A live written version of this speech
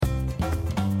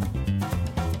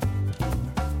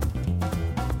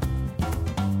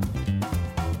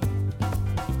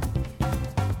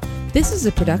This is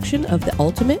a production of the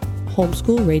Ultimate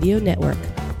Homeschool Radio Network.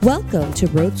 Welcome to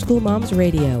Road School Moms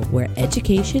Radio, where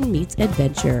education meets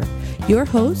adventure. Your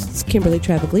hosts, Kimberly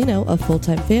Travaglino of Full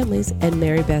Time Families and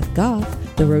Mary Beth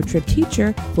Goff, the road trip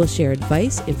teacher, will share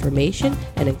advice, information,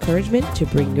 and encouragement to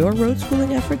bring your road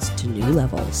schooling efforts to new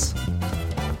levels.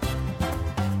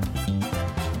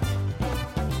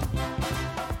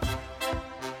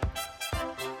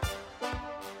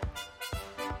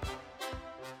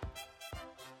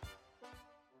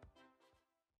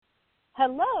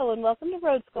 Hello and welcome to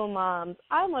Road School Moms.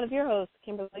 I'm one of your hosts,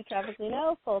 Kimberly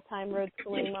Travaglino, full-time road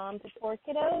schooling mom to 4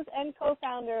 kiddos and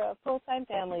co-founder of Full Time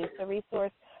Families, the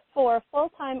resource for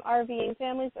full-time RVing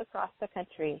families across the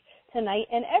country. Tonight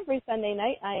and every Sunday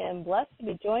night, I am blessed to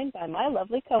be joined by my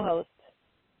lovely co-host.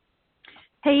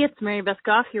 Hey, it's Mary Beth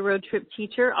Goff, your road trip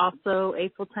teacher, also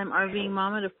a full-time RVing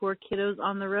mama to 4 kiddos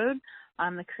on the road.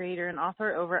 I'm the creator and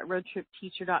author over at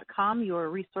roadtripteacher.com, your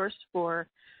resource for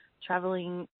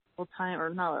traveling full-time, or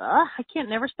not, I can't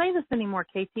never say this anymore,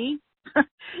 KT.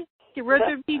 Road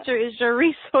Trip Teacher is your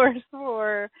resource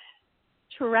for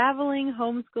traveling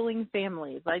homeschooling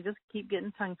families. I just keep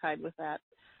getting tongue-tied with that.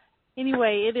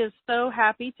 Anyway, it is so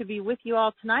happy to be with you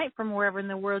all tonight from wherever in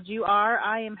the world you are.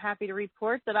 I am happy to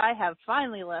report that I have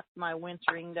finally left my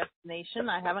wintering destination.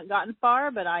 I haven't gotten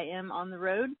far, but I am on the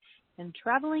road and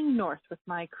traveling north with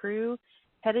my crew,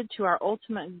 headed to our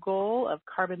ultimate goal of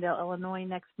Carbondale, Illinois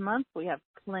next month. We have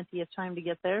plenty of time to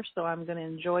get there, so I'm going to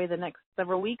enjoy the next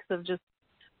several weeks of just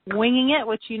winging it,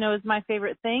 which you know is my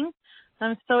favorite thing.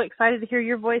 I'm so excited to hear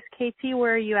your voice, KT.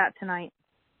 Where are you at tonight?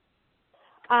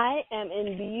 I am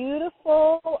in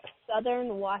beautiful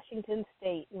southern Washington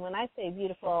state. And when I say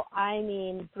beautiful, I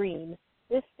mean green.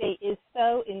 This state is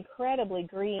so incredibly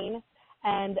green.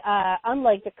 And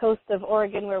unlike the coast of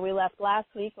Oregon where we left last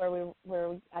week,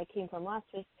 where I came from last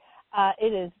week,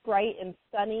 it is bright and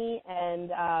sunny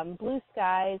and blue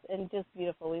skies and just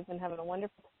beautiful. We've been having a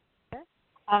wonderful time here.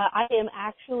 I am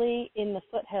actually in the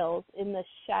foothills, in the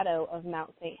shadow of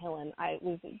Mount St. Helen.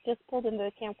 We've just pulled into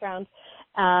the campground,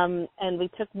 and we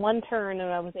took one turn,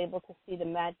 and I was able to see the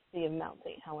majesty of Mount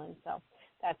St. Helen. So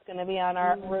that's going to be on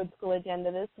our road school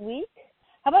agenda this week.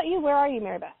 How about you? Where are you,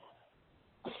 Mary Beth?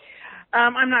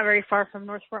 I'm not very far from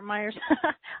North Fort Myers.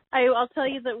 I'll tell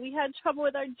you that we had trouble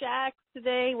with our jacks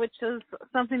today, which is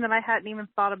something that I hadn't even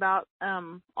thought about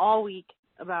all week.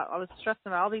 I was stressing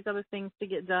about all these other things to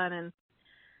get done, and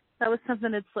that was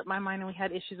something that slipped my mind, and we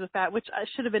had issues with that, which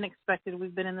should have been expected.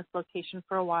 We've been in this location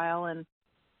for a while, and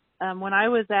when I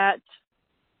was at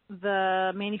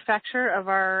the manufacturer of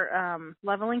our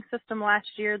leveling system last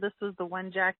year, this was the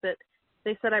one jack that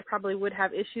they said I probably would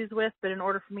have issues with, but in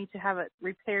order for me to have it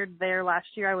repaired there last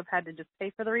year, I would have had to just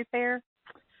pay for the repair.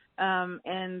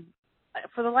 And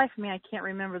for the life of me, I can't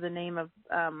remember the name of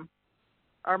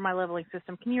my leveling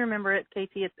system. Can you remember it,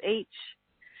 KT? It's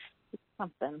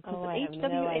something. Oh, I have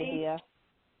no idea.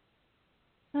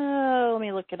 Oh, let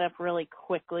me look it up really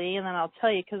quickly, and then I'll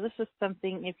tell you, because this is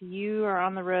something, if you are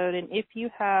on the road and if you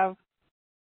have,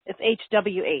 it's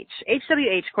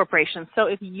HWH Corporation. So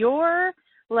if your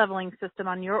leveling system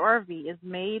on your RV is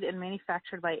made and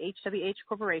manufactured by HWH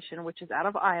Corporation, which is out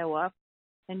of Iowa,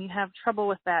 and you have trouble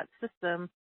with that system,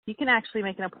 you can actually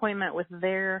make an appointment with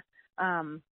their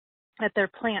at their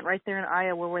plant right there in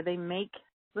Iowa where they make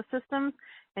the systems,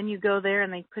 and you go there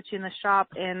and they put you in the shop.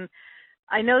 And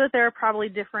I know that there are probably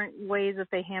different ways that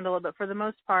they handle it, but for the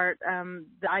most part,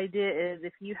 the idea is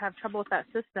if you have trouble with that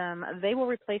system, they will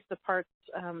replace the parts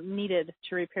needed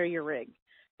to repair your rig.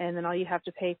 And then all you have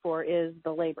to pay for is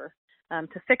the labor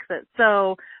to fix it.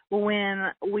 So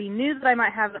when we knew that I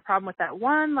might have the problem with that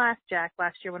one last jack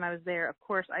last year when I was there, of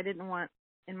course, I didn't want,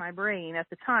 in my brain at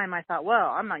the time, I thought, well,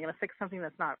 I'm not going to fix something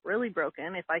that's not really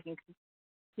broken. If I can,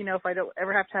 if I don't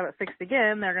ever have to have it fixed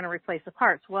again, they're going to replace the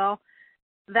parts. Well,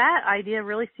 that idea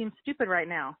really seems stupid right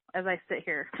now as I sit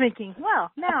here thinking,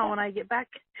 well, now when I get back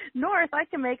north, I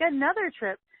can make another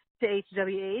trip to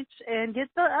HWH and get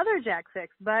the other jack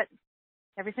fixed. But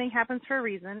everything happens for a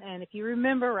reason, and if you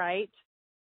remember right,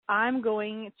 I'm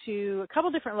going to a couple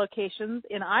different locations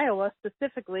in Iowa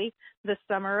specifically this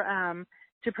summer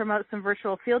to promote some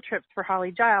virtual field trips for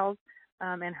Holly Giles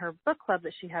and her book club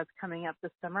that she has coming up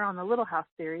this summer on the Little House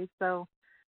series. So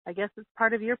I guess it's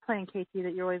part of your plan, KT,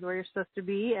 that you're always where you're supposed to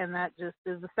be, and that just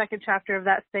is the second chapter of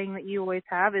that saying that you always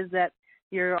have, is that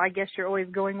you're always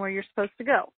going where you're supposed to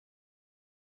go.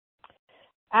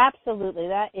 Absolutely.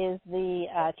 That is the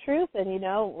truth. And,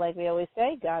 like we always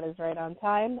say, God is right on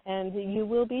time, and you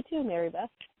will be too, Mary Beth.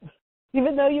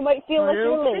 Even though you might feel like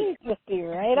you're late, just be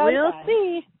right on time. We'll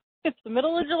see. It's the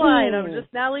middle of July, and I'm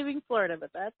just now leaving Florida, but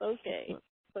that's okay.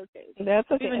 It's okay. That's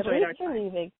okay. We've enjoyed our time.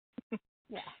 Leaving.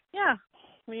 Yeah,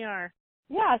 we are.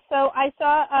 Yeah, so I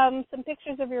saw some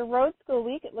pictures of your road school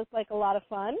week. It looked like a lot of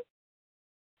fun.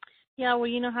 Yeah, well,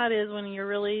 you know how it is when you're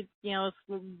really, it's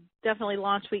definitely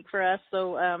launch week for us.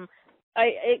 So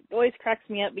it always cracks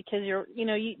me up because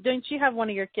don't you have one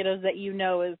of your kiddos that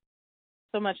is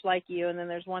so much like you, and then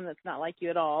there's one that's not like you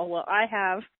at all? Well, I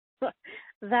have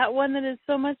that one that is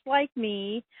so much like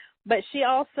me, but she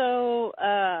also,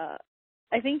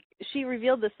 I think she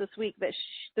revealed this week, that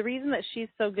the reason that she's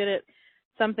so good at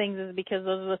some things is because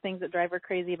those are the things that drive her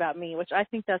crazy about me, which I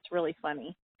think that's really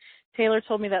funny. Taylor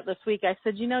told me that this week. I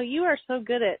said, you are so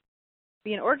good at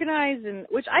being organized, and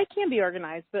which I can be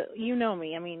organized, but you know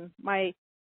me. I mean,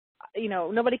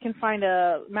 nobody can find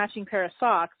a matching pair of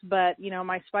socks, but,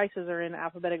 my spices are in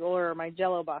alphabetical order, or my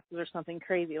Jell-O boxes or something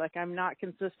crazy. Like, I'm not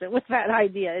consistent with that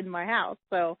idea in my house.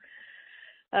 So,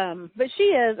 but she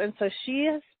is, and so she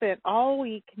has spent all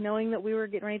week knowing that we were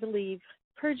getting ready to leave,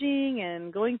 purging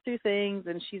and going through things,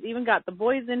 and she's even got the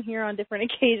boys in here on different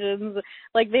occasions,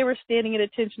 like they were standing at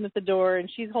attention at the door, and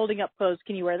she's holding up clothes.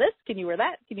 Can you wear this? Can you wear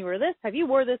that? Can you wear this? Have you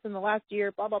wore this in the last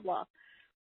year? Blah, blah, blah.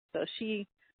 So she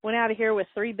went out of here with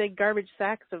 3 big garbage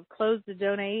sacks of clothes to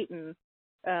donate, and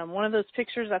one of those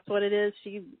pictures, that's what it is.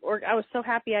 I was so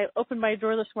happy. I opened my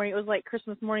drawer this morning. It was like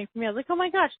Christmas morning for me. I was like, oh my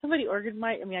gosh, somebody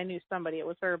organized I knew somebody, it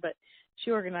was her, but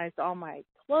she organized all my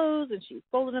clothes and she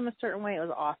folded them a certain way. It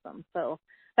was awesome. So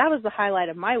that was the highlight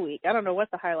of my week. I don't know what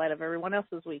the highlight of everyone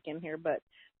else's week in here, but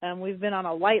we've been on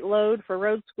a light load for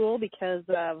road school because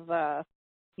of,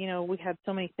 we had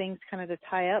so many things kind of to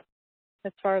tie up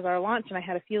as far as our launch, and I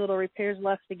had a few little repairs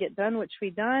left to get done, which we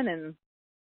done, and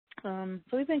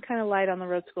so we've been kind of light on the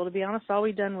road school. To be honest, all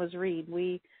we done was read.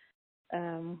 We're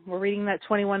reading that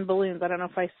 21 Balloons. I don't know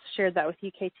if I shared that with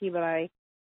you, KT, but I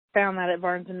found that at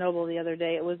Barnes & Noble the other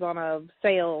day. It was on a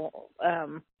sale.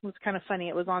 It was kind of funny.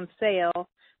 It was on sale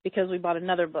because we bought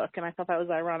another book, and I thought that was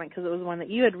ironic because it was one that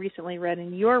you had recently read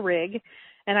in your rig,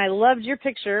 and I loved your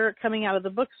picture coming out of the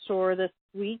bookstore this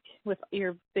week with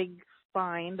your big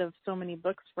find of so many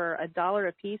books for $1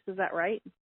 a piece. Is that right?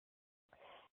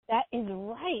 That is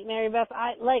right, Mary Beth.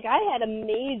 I had a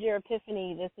major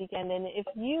epiphany this weekend, and if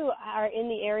you are in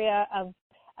the area of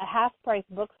a half-price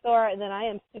bookstore, then I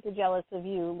am super jealous of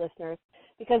you, listeners,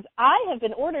 because I have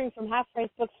been ordering from half-price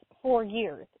books for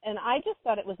years, and I just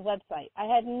thought it was a website. I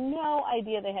had no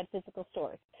idea they had physical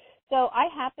stores. So I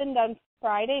happened on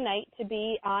Friday night to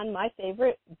be on my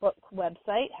favorite book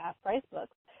website, Half Price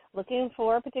Books, looking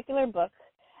for a particular book,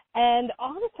 and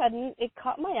all of a sudden it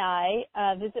caught my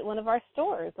eye, visit one of our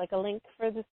stores, like a link for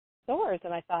the stores,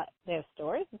 and I thought, they have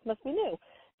stores? This must be new.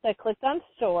 So I clicked on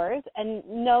stores, and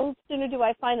no sooner do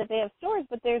I find that they have stores,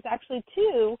 but there's actually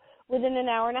 2 within an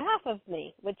hour and a half of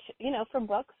me, which, for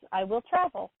books, I will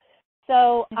travel.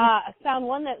 So I found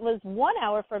one that was 1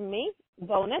 hour from me,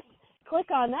 bonus.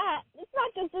 Click on that. It's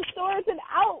not just a store, it's an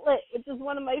outlet, which is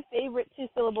one of my favorite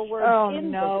 2-syllable words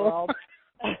in the world.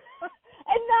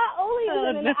 And not only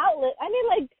is it an outlet,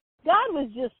 God was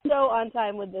just so on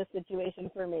time with this situation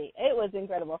for me. It was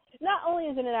incredible. Not only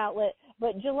is it an outlet,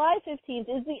 but July 15th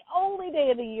is the only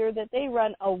day of the year that they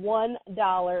run a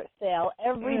 $1 sale.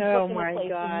 Every book in the place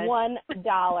is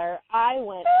 $1. I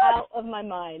went out of my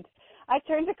mind. I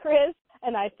turned to Chris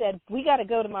and I said, we got to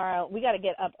go tomorrow. We got to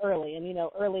get up early. And,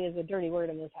 early is a dirty word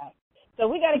in this house. So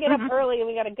we got to get up early and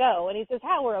we got to go. And he says,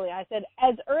 how early? I said,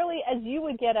 as early as you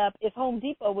would get up if Home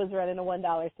Depot was running a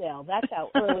 $1 sale. That's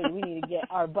how early we need to get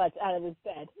our butts out of this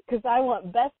bed, because I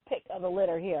want best pick of the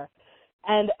litter here.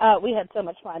 And we had so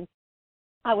much fun.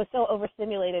 I was so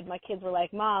overstimulated. My kids were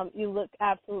like, Mom, you look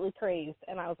absolutely crazed.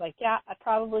 And I was like, yeah, I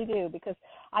probably do, because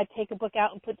I take a book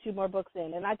out and put 2 more books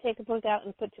in, and I take a book out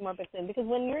and put 2 more books in. Because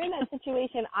when you're in that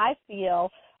situation, I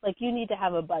feel like you need to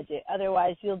have a budget.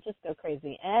 Otherwise, you'll just go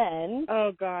crazy. And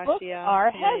books are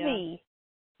heavy.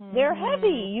 Yeah. They're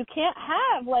heavy. You can't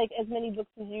have, as many books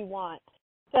as you want.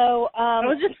 So I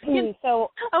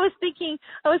was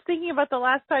thinking about the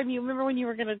last time. You remember when you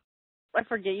were going to, I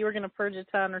forget, you were going to purge a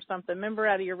ton or something. Remember,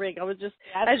 out of your rig. I was just,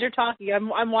 as you're talking,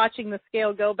 I'm watching the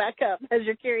scale go back up as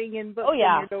you're carrying in books in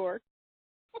your door.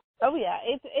 Oh, yeah.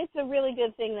 It's a really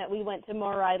good thing that we went to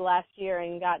MoRide last year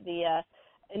and got the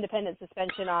independent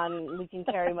suspension on. We can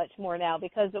carry much more now,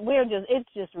 because it's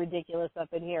just ridiculous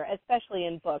up in here, especially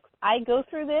in books. I go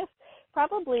through this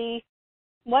probably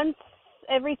once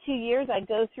every 2 years. I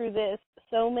go through this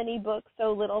so many books,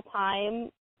 so little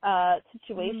time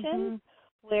situation.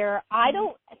 Where I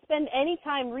don't spend any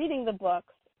time reading the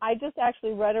books. I just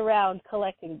actually run around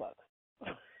collecting books.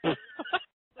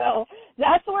 So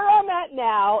that's where I'm at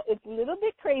now. It's a little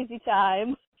bit crazy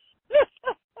time.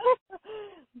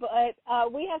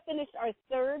 But we have have finished our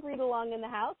third read-along in the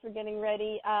house. We're getting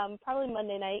ready. Probably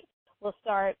Monday night we'll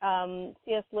start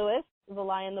C.S. Lewis, The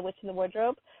Lion, the Witch, and the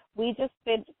Wardrobe. We just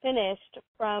finished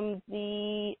from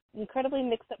the incredibly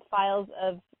mixed-up files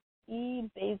of E.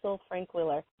 Basil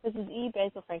Frankwiller. This is E.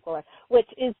 Basil Frankwiller, which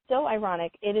is so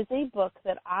ironic. It is a book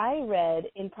that I read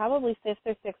in probably 5th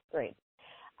or 6th grade,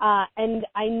 and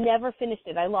I never finished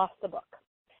it. I lost the book.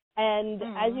 And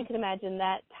as you can imagine,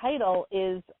 that title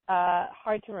is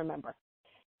hard to remember.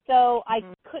 So I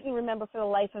couldn't remember for the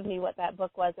life of me what that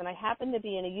book was, and I happened to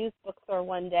be in a used bookstore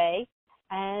one day,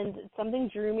 and something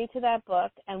drew me to that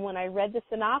book, and when I read the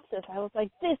synopsis, I was like,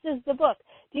 this is the book.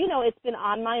 Do you know, it's been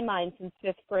on my mind since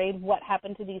 5th grade what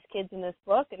happened to these kids in this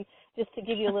book, and just to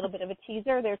give you a little bit of a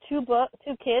teaser, there are two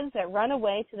kids that run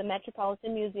away to the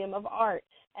Metropolitan Museum of Art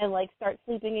and, like, start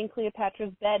sleeping in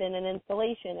Cleopatra's bed in an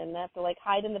installation and have to, like,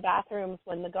 hide in the bathrooms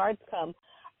when the guards come.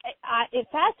 It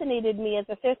fascinated me as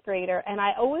a 5th grader, and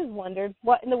I always wondered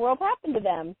what in the world happened to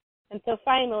them. And so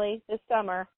finally, this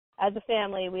summer, as a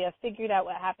family, we have figured out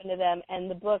what happened to them, and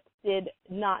the book did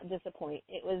not disappoint.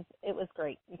 It was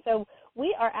great. And so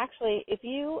we are actually, if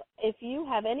you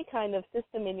have any kind of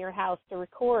system in your house to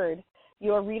record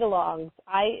your read-alongs,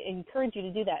 I encourage you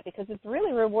to do that because it's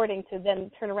really rewarding to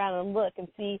then turn around and look and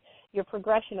see your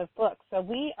progression of books. So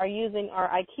we are using our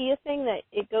IKEA thing that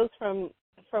it goes from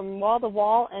wall to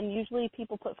wall, and usually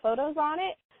people put photos on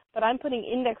it, but I'm putting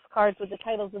index cards with the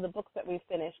titles of the books that we've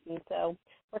finished, and so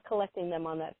we're collecting them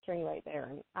on that string right there,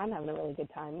 and I'm having a really good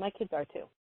time. My kids are too.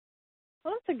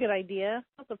 Well, that's a good idea.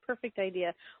 That's a perfect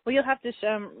idea. Well, you'll have to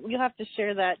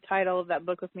share that title of that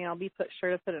book with me. I'll be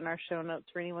sure to put it in our show notes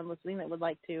for anyone listening that would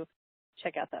like to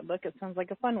check out that book. It sounds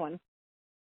like a fun one.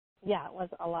 Yeah, it was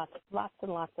lots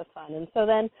and lots of fun. And so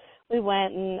then we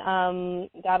went and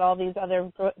got all these other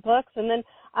books, and then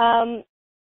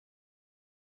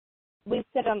we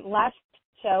said on last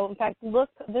show, in fact,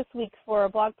 look this week for a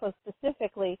blog post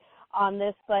specifically on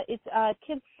this, but it's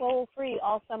kids bowl free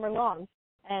all summer long.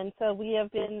 And so we have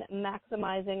been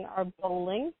maximizing our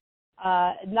bowling.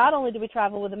 Not only do we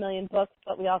travel with 1 million books,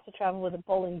 but we also travel with a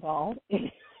bowling ball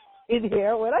in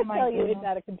here. When I tell you it's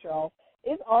out of control,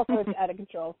 it's all sorts out of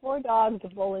control. 4 dogs, a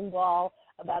bowling ball,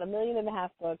 about 1.5 million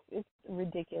books. It's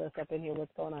ridiculous up in here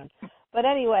what's going on. But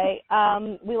anyway,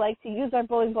 we like to use our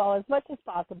bowling ball as much as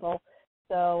possible.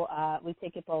 So we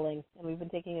take it bowling, and we've been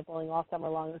taking it bowling all summer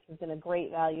long. This has been a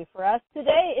great value for us.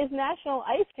 Today is National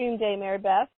Ice Cream Day, Mary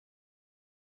Beth.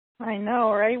 I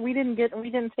know, right? We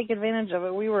didn't take advantage of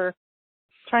it. We were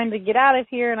trying to get out of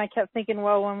here, and I kept thinking,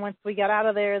 well, once we got out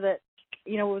of there that,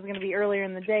 you know, it was going to be earlier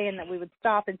in the day and that we would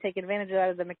stop and take advantage of that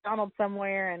at the McDonald's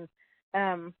somewhere, and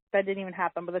that didn't even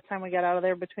happen. By the time we got out of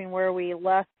there, between where we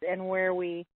left and where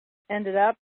we ended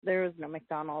up, there was no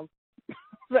McDonald's.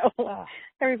 So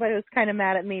everybody was kind of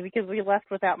mad at me because we left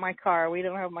without my car. We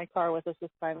don't have my car with us this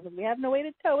time because we have no way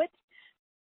to tow it.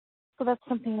 So that's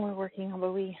something we're working on,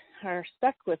 but we are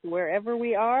stuck with wherever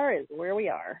we are is where we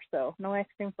are. So no ice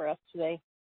cream for us today.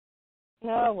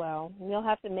 Oh, well, you'll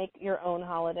have to make your own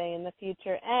holiday in the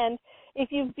future. And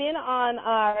if you've been on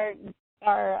our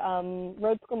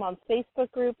Road School Moms Facebook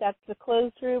group, that's the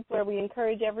closed group where we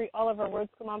encourage all of our Road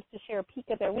School Moms to share a peek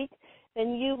at their week,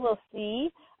 then you will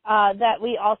see that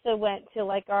we also went to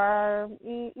like our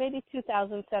maybe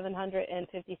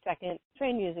 2,752nd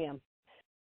train museum.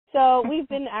 So we've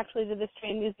been actually to this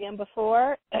train museum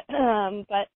before,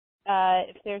 but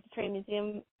if there's a train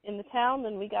museum in the town,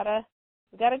 then we gotta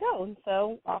go. And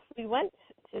so off we went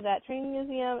to that train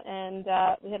museum, and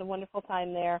we had a wonderful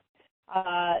time there.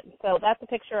 So that's a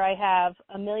picture I have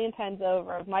 1 million times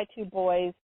over of my 2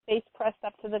 boys, face pressed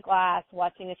up to the glass,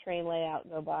 watching a train layout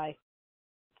go by.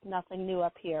 Nothing new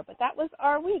up here, but that was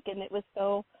our week, and it was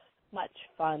so much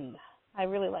fun. I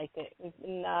really liked it. We've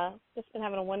been just been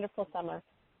having a wonderful summer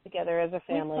together as a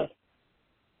family.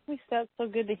 That's so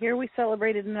good to hear. We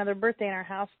celebrated another birthday in our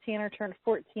house. Tanner turned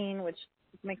 14, which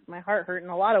makes my heart hurt in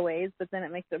a lot of ways, but then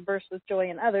it makes it burst with joy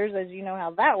in others, as you know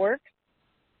how that works.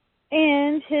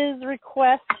 And his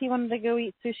request, he wanted to go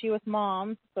eat sushi with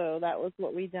Mom, so that was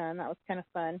what we done. That was kind of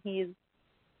fun. He's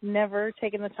never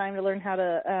taken the time to learn how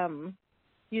to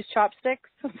use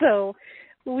chopsticks, so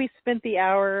we spent the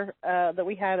hour that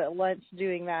we had at lunch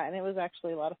doing that, and it was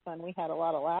actually a lot of fun. We had a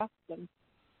lot of laughs, and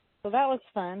so that was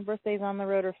fun. Birthdays on the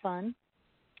road are fun.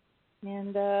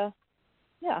 And,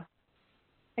 yeah,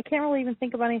 I can't really even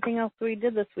think about anything else we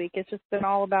did this week. It's just been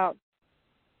all about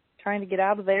trying to get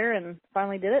out of there and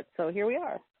finally did it, so here we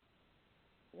are.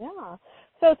 Yeah.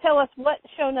 So tell us, what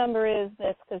show number is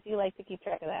this, because you like to keep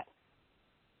track of that.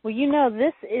 Well, you know,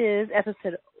 this is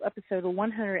episode episode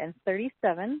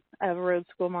 137 of Road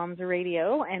School Moms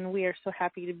Radio, and we are so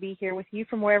happy to be here with you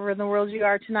from wherever in the world you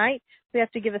are tonight. We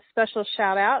have to give a special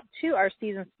shout-out to our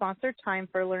season sponsor, Time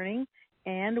for Learning,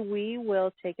 and we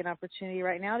will take an opportunity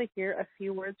right now to hear a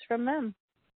few words from them.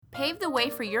 Pave the way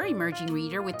for your emerging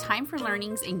reader with Time for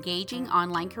Learning's engaging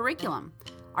online curriculum.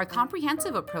 Our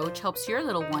comprehensive approach helps your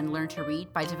little one learn to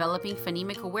read by developing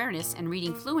phonemic awareness and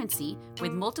reading fluency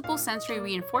with multiple sensory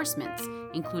reinforcements,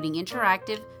 including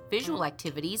interactive, visual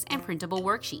activities, and printable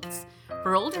worksheets.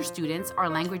 For older students, our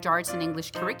language arts and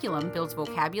English curriculum builds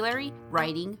vocabulary,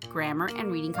 writing, grammar,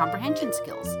 and reading comprehension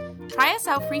skills. Try us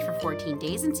out free for 14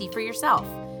 days and see for yourself.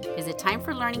 Visit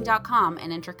timeforlearning.com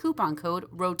and enter coupon code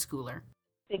ROADSCHOOLER.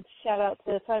 Big shout out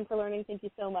to Time for Learning. Thank you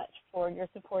so much for your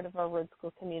support of our Road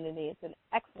School community. It's an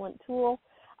excellent tool.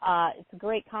 It's a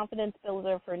great confidence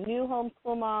builder for new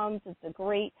homeschool moms. It's a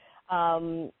great,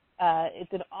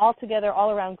 it's an altogether,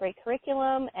 all-around great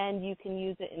curriculum, and you can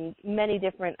use it in many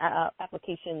different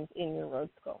applications in your road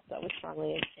school. So we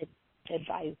strongly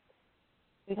advise.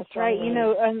 That's right. You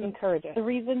know, encourage it. The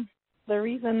reason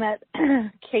that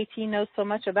KT knows so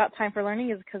much about Time for Learning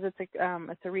is because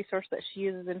it's a resource that she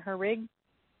uses in her rig.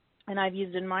 And I've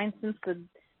used in mine since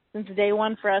day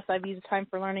one for us. I've used Time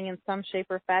for Learning in some shape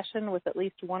or fashion with at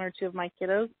least one or two of my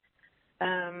kiddos.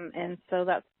 And so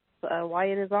that's why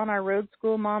it is on our Road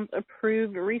School Moms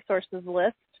approved resources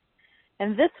list.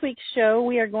 And this week's show,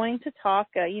 we are going to talk,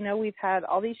 we've had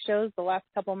all these shows the last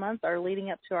couple months are leading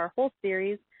up to our whole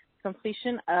series,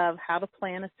 completion of how to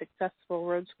plan a successful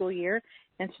road school year.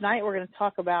 And tonight we're going to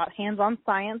talk about hands-on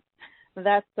science.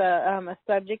 That's a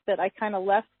subject that I kind of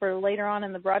left for later on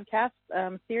in the broadcast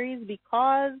series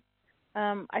because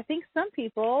I think some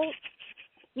people,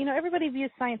 everybody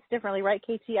views science differently, right,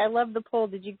 KT? I love the poll.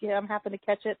 Did you happen to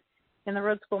catch it in the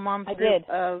Road School Moms group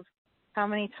of how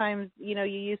many times, you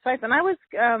use science? And I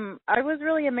was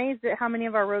really amazed at how many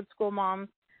of our Road School moms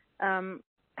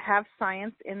have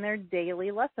science in their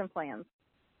daily lesson plans.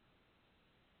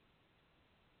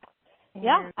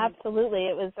 Yeah, absolutely.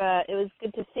 It was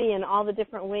good to see in all the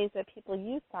different ways that people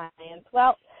use science.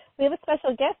 Well, we have a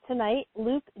special guest tonight,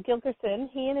 Luke Gilkerson.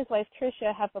 He and his wife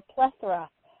Tricia have a plethora.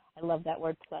 I love that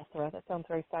word, plethora. That sounds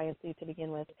very sciencey to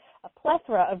begin with. A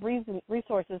plethora of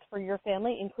resources for your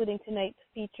family, including tonight's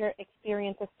feature,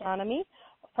 Experience Astronomy,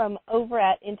 from over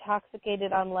at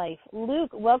Intoxicated on Life.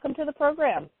 Luke, welcome to the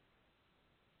program.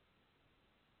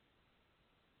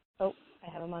 Oh,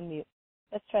 I have him on mute.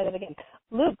 Let's try that again.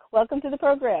 Luke, welcome to the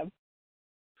program.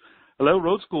 Hello,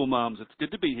 Road School Moms. It's good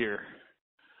to be here.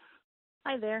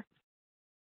 Hi there.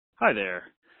 Hi there.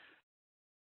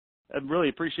 I really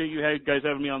appreciate you guys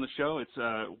having me on the show. It's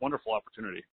a wonderful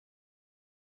opportunity.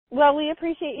 Well, we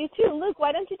appreciate you too. Luke,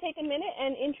 why don't you take a minute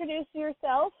and introduce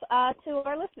yourself to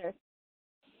our listeners?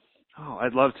 Oh,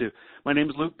 I'd love to. My name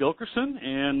is Luke Gilkerson,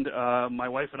 and my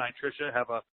wife and I, Tricia, have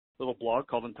a little blog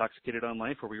called Intoxicated on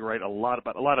Life, where we write a lot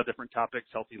of different topics: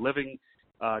 healthy living,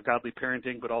 godly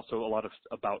parenting, but also a lot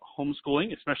about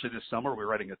homeschooling. Especially this summer, we're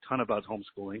writing a ton about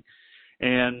homeschooling.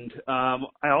 And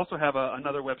I also have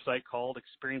another website called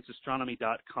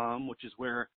experienceastronomy.com, which is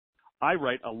where I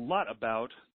write a lot about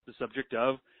the subject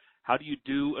of how do you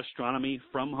do astronomy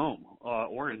from home,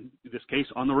 or in this case,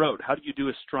 on the road. How do you do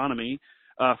astronomy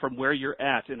from where you're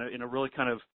at in a really kind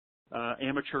of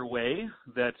amateur way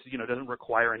that doesn't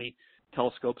require any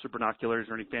telescopes or binoculars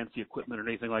or any fancy equipment or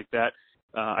anything like that,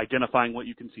 identifying what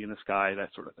you can see in the sky,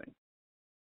 that sort of thing.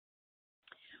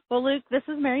 Well, Luke, this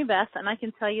is Mary Beth, and I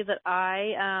can tell you that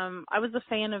I was a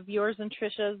fan of yours and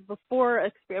Tricia's before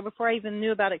I even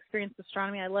knew about Experience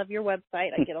Astronomy. I love your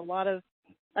website. I get a lot of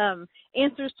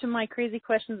answers to my crazy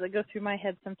questions that go through my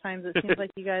head sometimes. It seems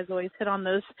like you guys always hit on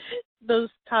those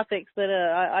topics that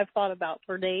I've thought about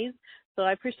for days. So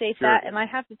I appreciate that. And I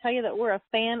have to tell you that we're a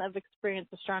fan of Experience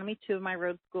Astronomy. Two of my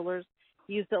road schoolers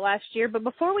used it last year. But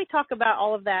before we talk about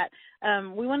all of that,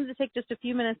 we wanted to take just a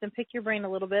few minutes and pick your brain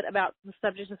a little bit about the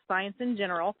subject of science in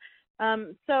general.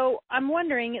 So I'm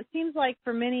wondering, it seems like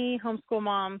for many homeschool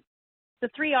moms, the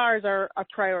 3 R's are a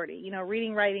priority.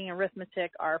 Reading, writing, and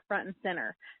arithmetic are front and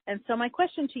center. And so my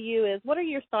question to you is, what are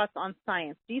your thoughts on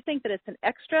science? Do you think that it's an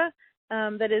extra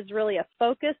that is really a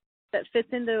focus that fits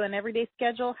into an everyday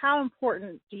schedule? How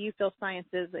important do you feel science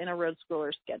is in a road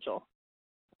schooler's schedule?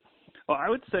 Well, I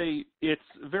would say it's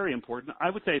very important. I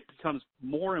would say it becomes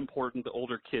more important the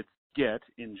older kids get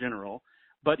in general,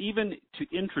 but even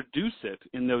to introduce it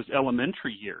in those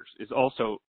elementary years is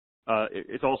also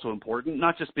important,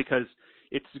 not just because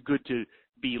it's good to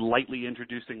be lightly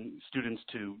introducing students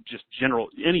to just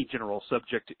any general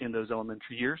subject in those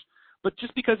elementary years, but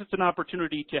just because it's an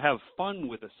opportunity to have fun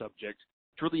with a subject,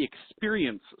 to really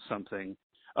experience something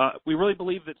We really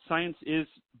believe that science is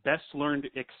best learned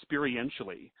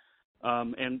experientially.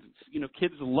 And,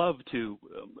 kids love to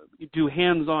do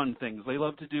hands-on things. They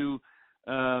love to do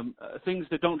things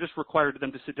that don't just require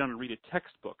them to sit down and read a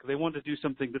textbook. They want to do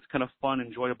something that's kind of fun,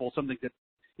 enjoyable, something that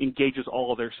engages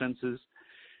all of their senses.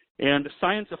 And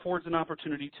science affords an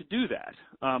opportunity to do that.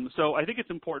 So I think it's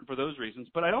important for those reasons.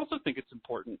 But I also think it's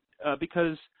important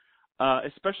because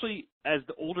especially as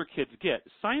the older kids get,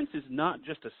 science is not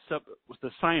just what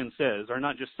the science says are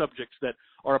not just subjects that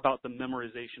are about the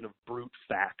memorization of brute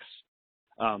facts.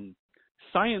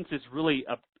 Science is really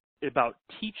about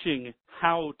teaching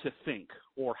how to think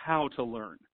or how to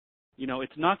learn.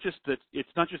 It's not just that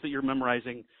you're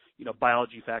memorizing,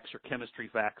 biology facts or chemistry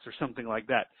facts or something like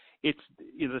that. It's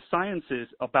the science is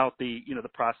about the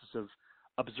process of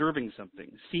observing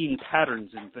something, seeing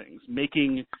patterns in things,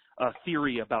 making a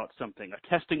theory about something,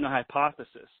 testing a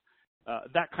hypothesis,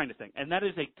 that kind of thing. And that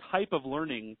is a type of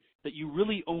learning that you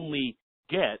really only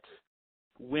get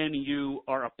when you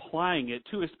are applying it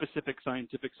to a specific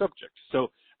scientific subject.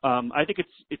 So I think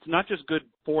it's not just good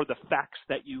for the facts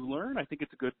that you learn. I think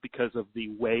it's good because of the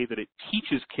way that it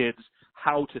teaches kids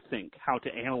how to think, how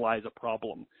to analyze a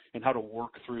problem, and how to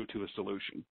work through to a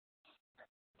solution.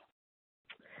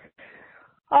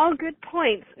 All good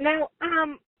points. Now,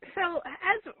 so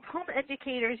as home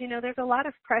educators, there's a lot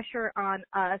of pressure on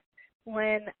us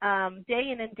when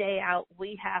day in and day out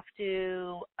we have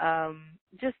to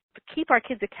just keep our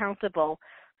kids accountable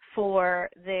for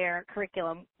their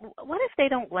curriculum. What if they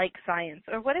don't like science,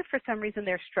 or what if for some reason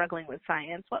they're struggling with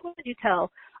science? What would you tell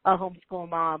a homeschool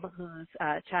mom whose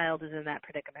child is in that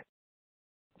predicament?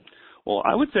 Well,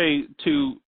 I would say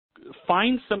to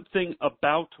find something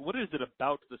about what is it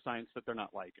about the science that they're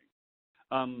not liking.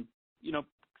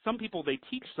 Some people, they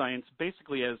teach science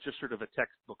basically as just sort of a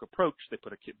textbook approach. They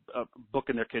put a book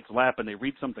in their kid's lap and they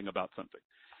read something about something.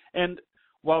 And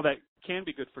while that can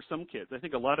be good for some kids, I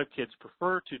think a lot of kids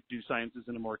prefer to do sciences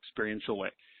in a more experiential way.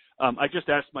 I just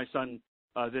asked my son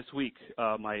this week,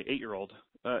 my 8-year-old,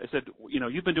 I said,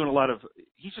 you've been doing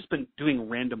he's just been doing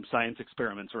random science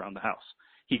experiments around the house.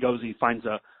 He finds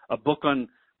a book on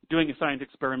doing a science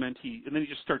experiment, and then he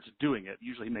just starts doing it.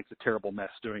 Usually he makes a terrible mess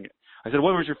doing it. I said,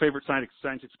 what was your favorite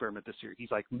science experiment this year?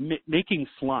 He's like, making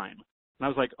slime. And I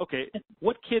was like, okay,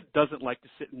 what kid doesn't like to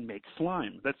sit and make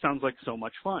slime? That sounds like so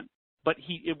much fun. But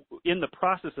in the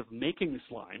process of making the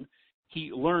slime,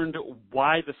 he learned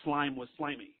why the slime was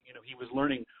slimy. He was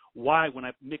learning why when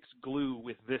I mix glue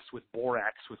with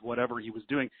borax, with whatever he was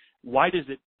doing, why does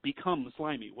it become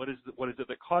slimy? What is it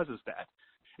that causes that?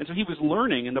 And so he was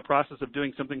learning in the process of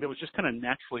doing something that was just kind of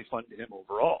naturally fun to him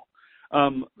overall.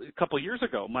 A couple of years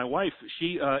ago, my wife,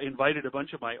 she invited a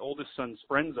bunch of my oldest son's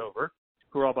friends over,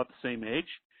 who are all about the same age,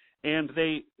 and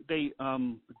they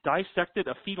dissected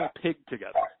a fetal pig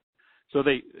together. So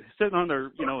they sitting on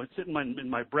their, sitting in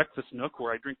my breakfast nook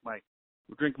where I drink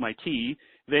my tea.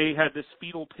 They had this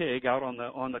fetal pig out on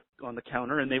the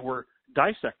counter, and they were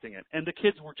dissecting it. And the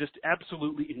kids were just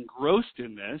absolutely engrossed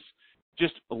in this,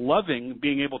 just loving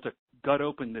being able to gut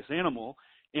open this animal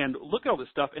and look at all this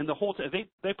stuff. And the whole time,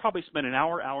 they probably spent an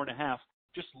hour and a half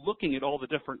just looking at all the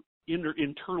different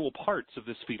internal parts of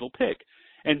this fetal pig.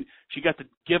 And she got to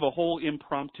give a whole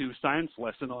impromptu science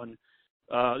lesson on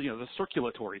the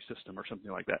circulatory system or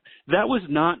something like that. That was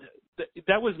not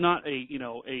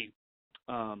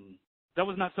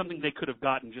something they could have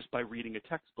gotten just by reading a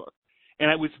textbook. And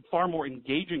it was far more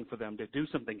engaging for them to do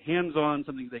something hands-on,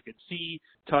 something they could see,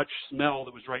 touch, smell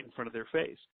that was right in front of their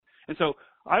face. And so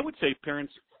I would say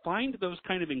parents, find those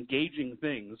kind of engaging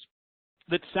things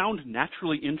that sound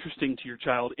naturally interesting to your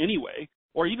child anyway,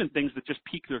 or even things that just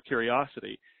pique their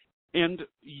curiosity, and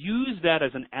use that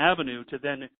as an avenue to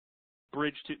then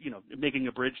making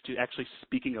a bridge to actually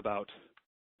speaking about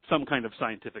some kind of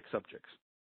scientific subjects.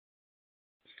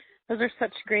 Those are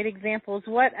such great examples.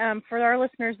 What, for our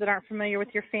listeners that aren't familiar with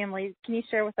your family, can you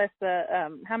share with us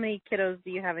how many kiddos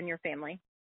do you have in your family?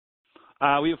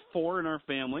 We have 4 in our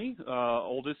family.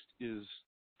 Oldest is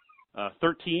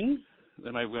 13.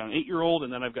 Then I've got an 8-year-old,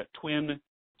 and then I've got twin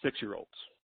 6-year-olds.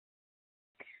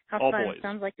 How all fun. Boys.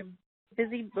 Sounds like a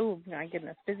busy, oh my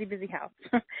goodness, busy house.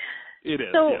 It is,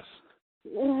 so, yes.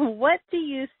 What do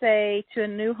you say to a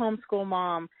new homeschool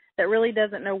mom that really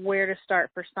doesn't know where to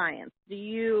start for science? Do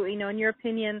you, in your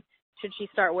opinion, should she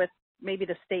start with maybe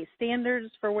the state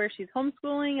standards for where she's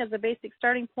homeschooling as a basic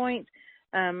starting point?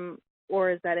 Or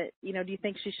is that it, do you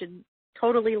think she should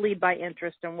totally lead by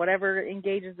interest and whatever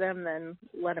engages them, then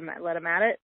let them at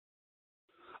it?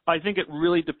 I think it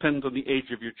really depends on the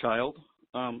age of your child.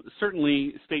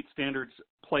 Certainly state standards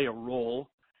play a role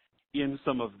in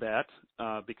some of that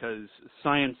because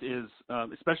science is,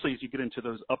 especially as you get into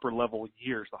those upper level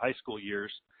years, the high school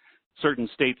years, certain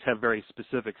states have very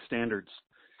specific standards,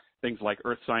 things like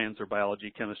earth science or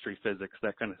biology, chemistry, physics,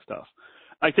 that kind of stuff.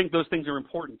 I think those things are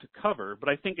important to cover, but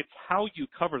I think it's how you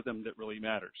cover them that really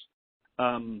matters.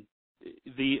 For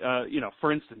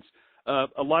instance,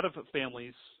 a lot of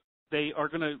families, they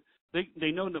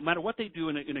know no matter what they do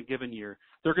in a given year,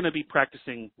 they're going to be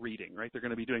practicing reading, right? They're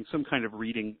going to be doing some kind of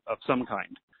reading of some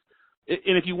kind.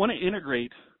 And if you want to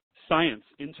integrate science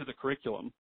into the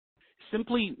curriculum,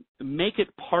 simply make it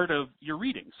part of your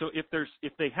reading. So if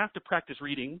they have to practice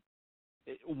reading,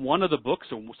 one of the books,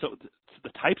 or so the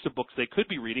types of books they could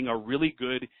be reading are really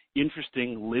good,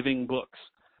 interesting, living books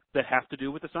that have to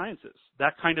do with the sciences.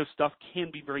 That kind of stuff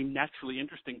can be very naturally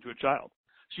interesting to a child.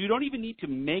 So you don't even need to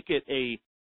make it a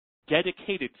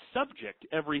dedicated subject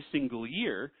every single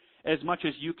year, as much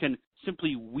as you can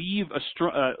simply weave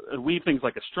things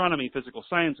like astronomy, physical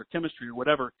science, or chemistry, or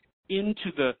whatever,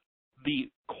 into the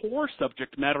core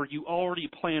subject matter you already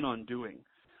plan on doing.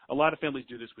 A lot of families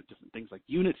do this with different things like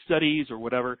unit studies or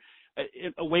whatever,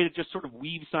 a way to just sort of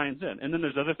weave science in. And then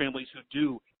there's other families who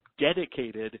do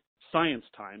dedicated science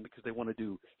time because they want to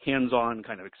do hands-on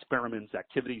kind of experiments,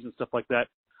 activities, and stuff like that.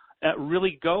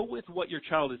 Really go with what your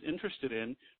child is interested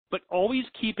in, but always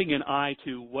keeping an eye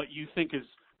to what you think is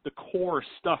the core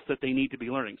stuff that they need to be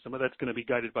learning. Some of that's going to be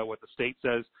guided by what the state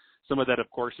says. Some of that, of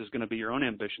course, is going to be your own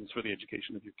ambitions for the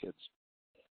education of your kids.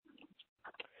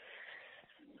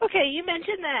 Okay, you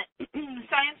mentioned that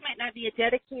science might not be a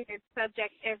dedicated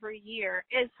subject every year.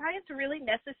 Is science really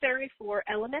necessary for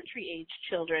elementary age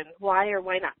children? Why or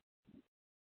why not?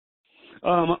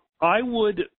 I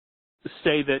would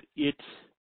say that it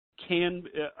can.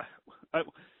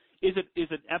 Is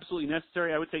it absolutely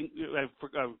necessary? I would say I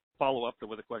would follow up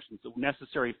with a question. So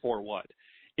necessary for what?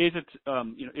 Is it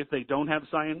if they don't have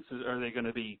science, are they going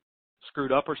to be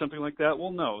screwed up or something like that?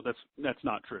 Well, no, that's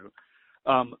not true.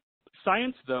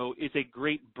 Science, though, is a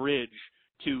great bridge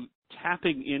to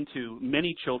tapping into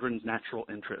many children's natural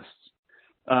interests.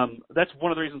 That's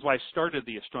one of the reasons why I started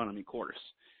the astronomy course,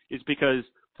 is because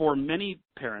for many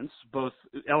parents, both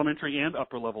elementary and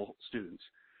upper level students,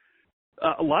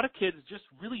 a lot of kids just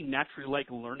really naturally like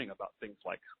learning about things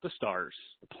like the stars,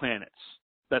 the planets,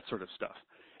 that sort of stuff.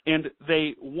 And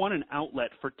they want an outlet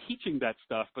for teaching that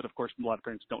stuff, but of course a lot of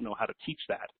parents don't know how to teach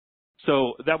that.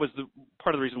 So that was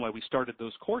part of the reason why we started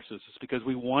those courses, is because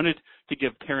we wanted to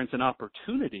give parents an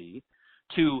opportunity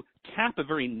to tap a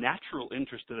very natural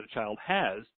interest that a child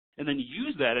has, and then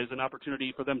use that as an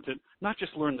opportunity for them to not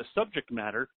just learn the subject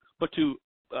matter, but to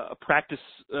practice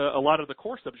a lot of the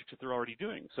core subjects that they're already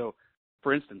doing. So,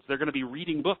 for instance, they're going to be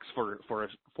reading books for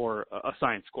a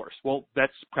science course. Well,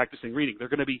 that's practicing reading. They're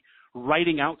going to be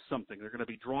writing out something. They're going to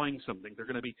be drawing something. They're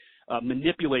going to be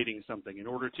manipulating something in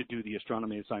order to do the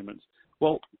astronomy assignments.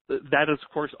 Well, that is, of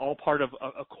course, all part of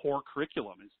a core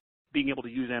curriculum, is being able to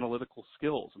use analytical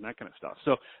skills and that kind of stuff.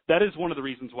 So that is one of the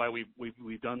reasons why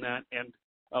we've done that. And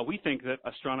we think that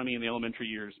astronomy in the elementary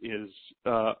years is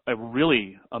a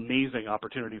really amazing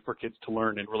opportunity for kids to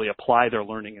learn and really apply their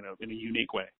learning in a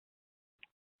unique way.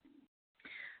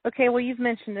 Okay, well, you've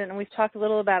mentioned it, and we've talked a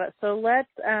little about it. So let's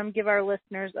give our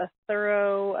listeners a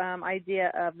thorough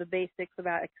idea of the basics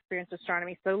about Experience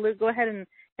Astronomy. So, Luke, go ahead and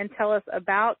tell us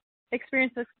about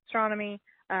Experience Astronomy,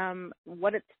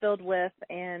 what it's filled with,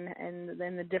 and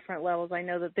then the different levels. I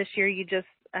know that this year you just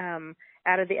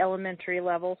added the elementary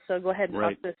level, so go ahead and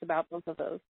talk to us about both of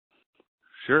those.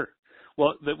 Sure.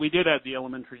 Well, we did add the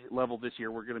elementary level this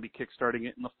year. We're going to be kickstarting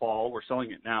it in the fall. We're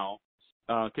selling it now.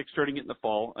 Kickstarting it in the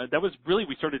fall. That was really,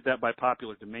 we started that by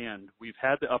popular demand. We've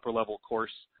had the upper level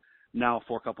course now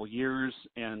for a couple years,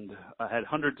 and had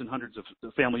hundreds and hundreds of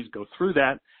families go through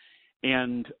that.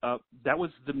 And that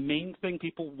was the main thing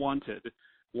people wanted,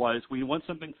 was we want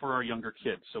something for our younger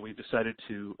kids. So we decided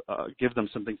to give them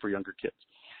something for younger kids.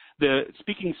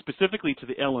 Speaking specifically to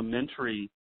the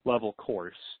elementary level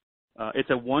course, it's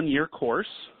a 1-year course,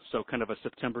 so kind of a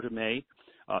September to May,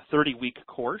 30-week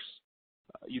course.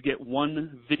 You get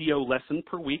one video lesson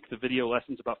per week. The video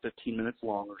lesson's about 15 minutes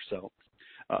long or so.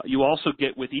 You also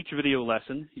get, with each video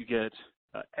lesson, you get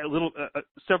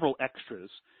several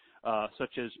extras,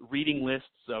 such as reading lists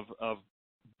of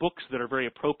books that are very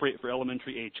appropriate for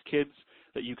elementary age kids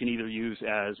that you can either use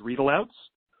as read-alouds,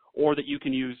 or that you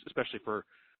can use, especially for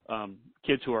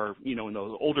kids who are, in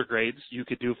those older grades, you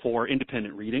could do for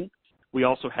independent reading. We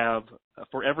also have,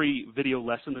 for every video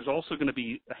lesson, there's also going to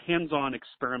be hands-on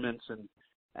experiments and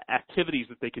activities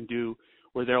that they can do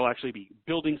where they'll actually be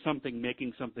building something,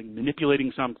 making something,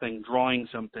 manipulating something, drawing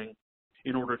something.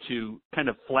 in order to kind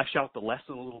of flesh out the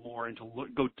lesson a little more and to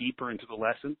go deeper into the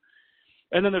lesson.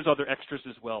 And then there's other extras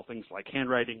as well, things like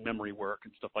handwriting, memory work,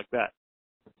 and stuff like that.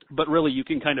 But really, you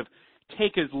can kind of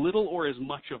take as little or as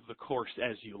much of the course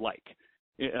as you like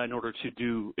in order to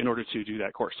do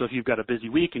that course. So if you've got a busy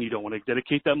week and you don't want to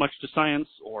dedicate that much to science,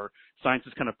 or science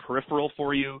is kind of peripheral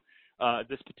for you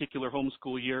this particular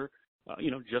homeschool year,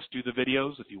 just do the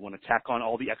videos. If you want to tack on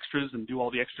all the extras and do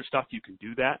all the extra stuff, you can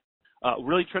do that.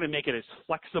 Really try to make it as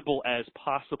flexible as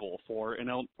possible for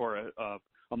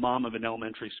a mom of an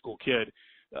elementary school kid,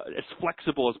 as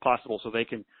flexible as possible so they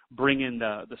can bring in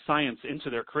the science into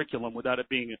their curriculum without it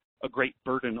being a great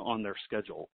burden on their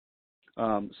schedule.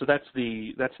 So that's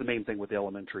the main thing with the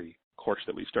elementary course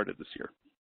that we started this year.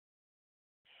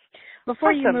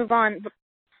 Before you move on,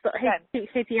 hey,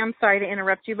 Katie, I'm sorry to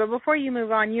interrupt you, but before you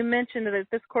move on, you mentioned that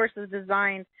this course is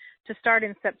designed to start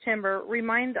in September.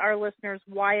 Remind our listeners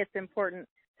why it's important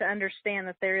to understand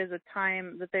that there is a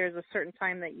certain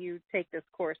time that you take this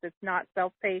course. It's not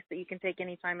self-paced that you can take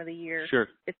any time of the year. Sure.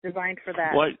 It's designed for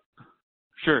that.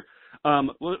 Sure.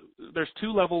 Well, there's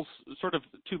two levels, sort of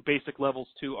two basic levels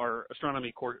to our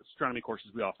astronomy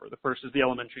courses we offer. The first is the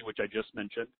elementary, which I just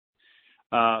mentioned.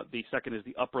 The second is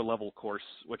the upper level course,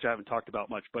 which I haven't talked about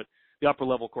much, but the upper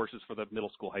level course is for the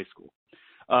middle school, high school.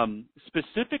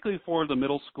 Specifically for the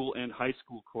middle school and high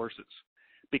school courses,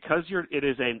 because it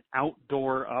is an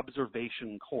outdoor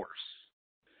observation course,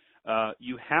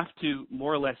 you have to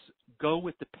more or less go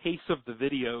with the pace of the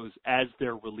videos as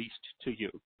they're released to you,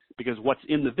 because what's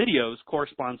in the videos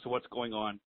corresponds to what's going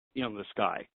on in the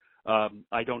sky.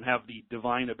 I don't have the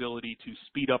divine ability to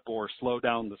speed up or slow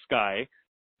down the sky.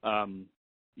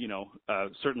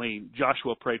 Certainly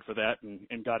Joshua prayed for that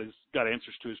and got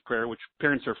answers to his prayer, which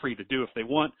parents are free to do if they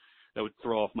want. That would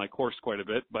throw off my course quite a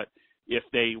bit, but if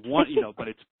they want, but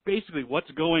it's basically what's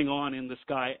going on in the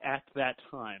sky at that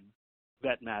time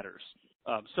that matters.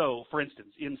 So, for instance,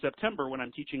 in September, when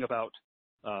I'm teaching about,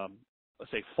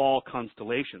 let's say, fall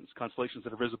constellations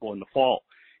that are visible in the fall,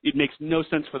 it makes no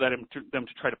sense for them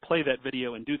to try to play that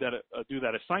video and do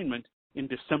that assignment in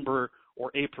December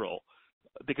or April,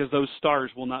 because those stars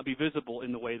will not be visible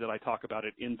in the way that I talk about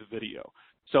it in the video.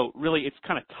 So really, it's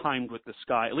kind of timed with the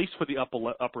sky, at least for the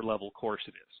upper level course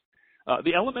it is.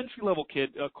 The elementary level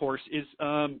course is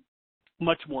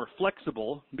much more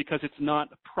flexible because it's not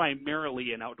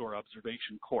primarily an outdoor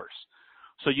observation course.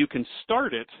 So you can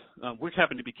start it. We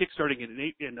happen to be kickstarting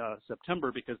it in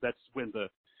September because that's when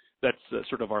that's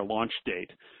sort of our launch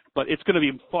date. But it's going to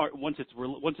be once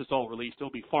it's all released,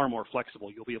 it'll be far more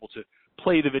flexible. You'll be able to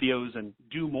play the videos and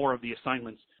do more of the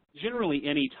assignments generally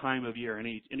any time of year,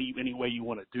 any way you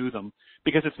want to do them,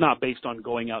 because it's not based on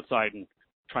going outside and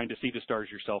trying to see the stars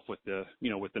yourself with the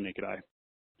naked eye.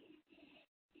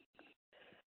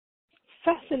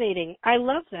 Fascinating. I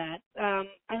love that.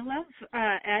 I love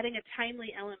adding a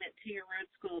timely element to your road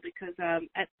school because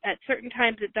at certain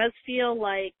times it does feel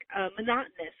like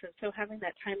monotonous, and so having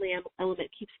that timely element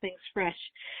keeps things fresh.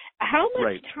 How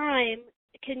much time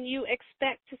can you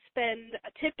expect to spend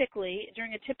typically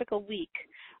during a typical week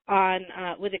on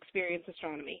with Experience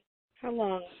Astronomy? How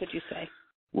long would you say?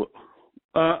 Well,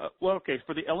 okay.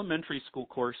 For the elementary school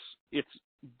course, it's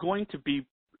going to be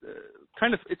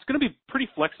it's going to be pretty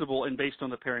flexible and based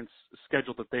on the parents'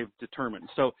 schedule that they've determined.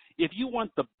 So if you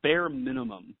want the bare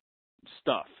minimum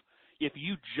stuff, if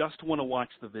you just want to watch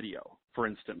the video, for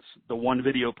instance, the one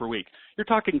video per week, you're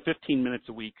talking 15 minutes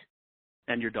a week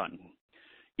and you're done.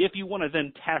 If you want to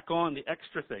then tack on the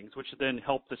extra things, which then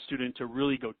help the student to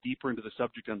really go deeper into the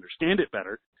subject and understand it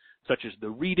better, such as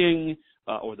the reading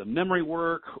or the memory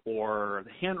work or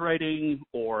the handwriting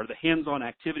or the hands-on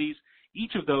activities,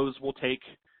 each of those will take,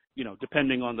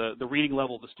 depending on the reading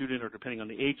level of the student or depending on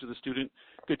the age of the student,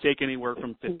 could take anywhere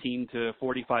from 15 to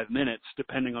 45 minutes,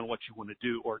 depending on what you want to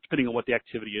do or depending on what the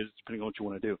activity is, depending on what you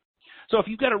want to do. So if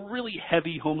you've got a really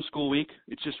heavy homeschool week,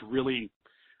 it's just really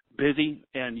busy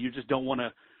and you just don't want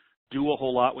to do a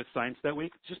whole lot with science that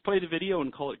week, just play the video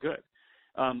and call it good.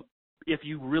 If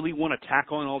you really want to tack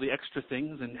on all the extra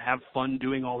things and have fun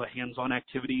doing all the hands-on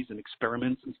activities and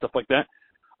experiments and stuff like that,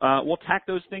 we'll tack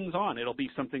those things on. It'll be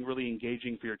something really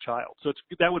engaging for your child. So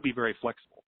that would be very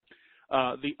flexible.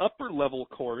 The upper level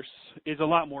course is a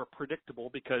lot more predictable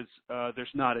because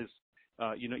there's not as,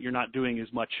 you're not doing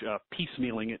as much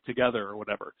piecemealing it together or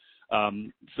whatever.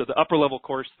 So the upper level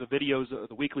course,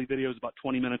 the weekly video is about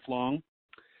 20 minutes long.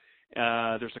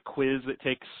 There's a quiz that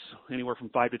takes anywhere from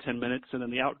 5 to 10 minutes, and then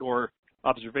the outdoor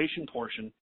observation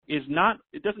portion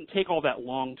it doesn't take all that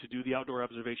long to do the outdoor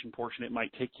observation portion. It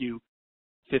might take you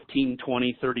 15,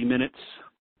 20, 30 minutes,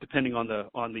 depending on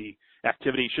the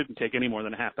activity. It shouldn't take any more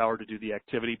than a half hour to do the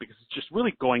activity because it's just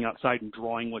really going outside and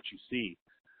drawing what you see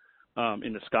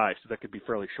in the sky. So that could be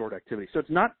fairly short activity. So it's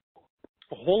not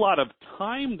a whole lot of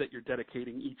time that you're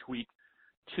dedicating each week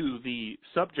to the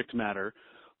subject matter,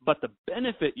 but the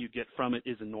benefit you get from it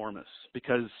is enormous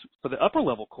because for the upper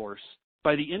level course,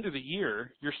 by the end of the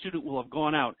year, your student will have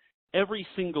gone out every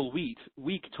single week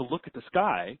to look at the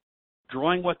sky,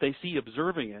 drawing what they see,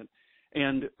 observing it,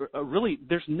 and really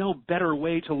there's no better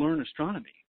way to learn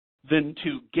astronomy than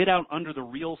to get out under the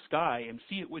real sky and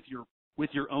see it with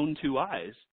your own two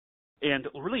eyes and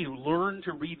really learn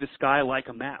to read the sky like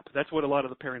a map. That's what a lot of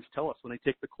the parents tell us when they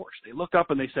take the course. They look up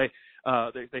and they say,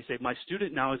 my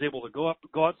student now is able to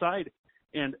go outside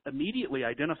and immediately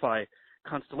identify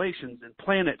constellations and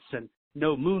planets and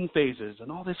know moon phases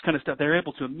and all this kind of stuff. They're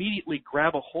able to immediately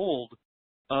grab a hold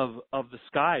of the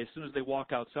sky as soon as they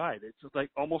walk outside. It's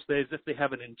like almost as if they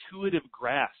have an intuitive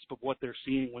grasp of what they're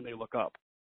seeing when they look up.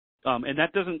 And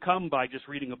that doesn't come by just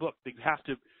reading a book.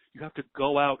 You have to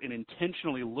go out and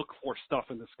intentionally look for stuff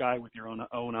in the sky with your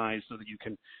own eyes so that you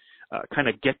can kind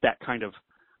of get that kind of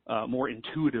more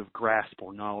intuitive grasp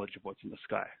or knowledge of what's in the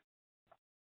sky.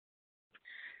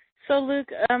 So, Luke,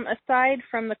 aside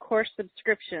from the course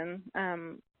subscription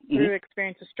through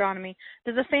Experience Astronomy,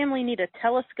 does a family need a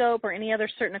telescope or any other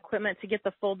certain equipment to get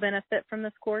the full benefit from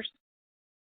this course?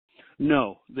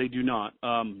 No, they do not.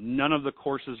 None of the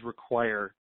courses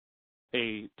require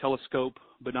a telescope,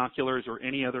 binoculars, or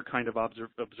any other kind of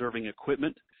observing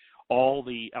equipment. All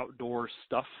the outdoor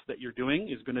stuff that you're doing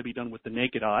is going to be done with the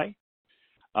naked eye.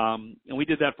 And we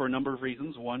did that for a number of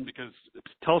reasons. One, because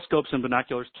telescopes and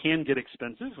binoculars can get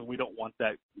expensive, and we don't want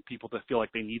people to feel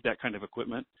like they need that kind of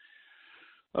equipment.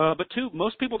 But two,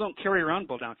 most people don't carry around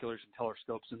binoculars and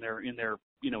telescopes in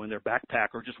their backpack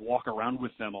or just walk around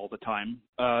with them all the time.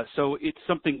 So it's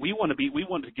something we want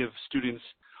to give students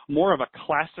more of a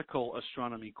classical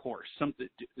astronomy course,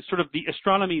 sort of the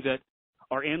astronomy that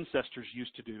our ancestors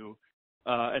used to do,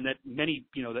 and that many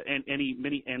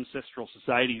ancestral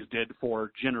societies did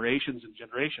for generations and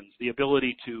generations. The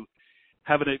ability to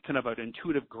have a kind of an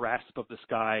intuitive grasp of the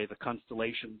sky, the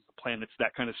constellations, the planets,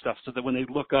 that kind of stuff, so that when they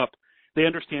look up, they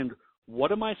understand,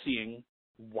 what am I seeing?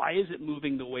 Why is it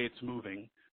moving the way it's moving?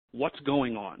 What's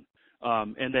going on?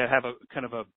 And they have a kind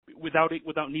of without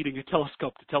needing a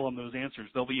telescope to tell them those answers,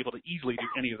 they'll be able to easily do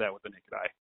any of that with the naked eye.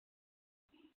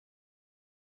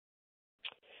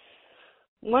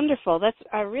 Wonderful.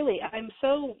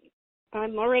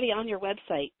 I'm already on your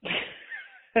website.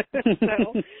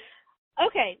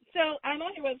 So I'm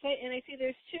on your website and I see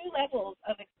there's 2 levels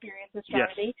of Experience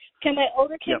Astronomy. Yes. Can my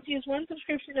older kids use one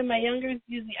subscription and my younger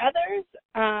use the others?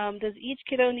 Does each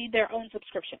kiddo need their own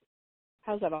subscription?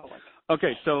 How's that all work?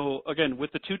 Okay, so again,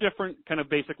 with the 2 different kind of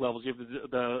basic levels, you have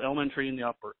the elementary and the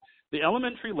upper. The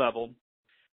elementary level,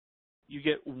 you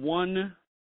get one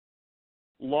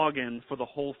login for the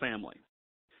whole family.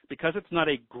 Because it's not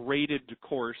a graded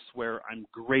course where I'm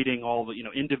grading all the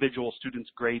individual students'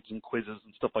 grades and quizzes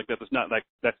and stuff like that.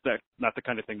 That's not the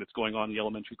kind of thing that's going on in the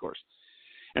elementary course.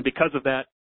 And because of that,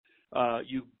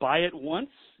 you buy it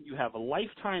once. You have a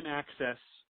lifetime access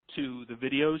to the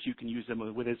videos. You can use them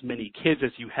with as many kids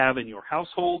as you have in your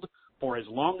household for as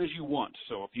long as you want.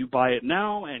 So if you buy it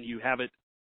now and you have it,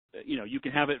 you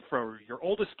can have it for your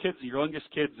oldest kids, your youngest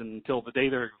kids until the day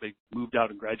they moved out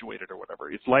and graduated or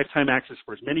whatever. It's lifetime access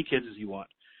for as many kids as you want.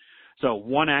 So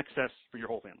one access for your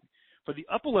whole family. For the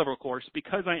upper level course,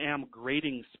 because I am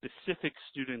grading specific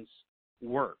students'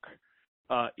 work,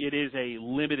 it is a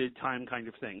limited time kind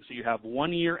of thing. So you have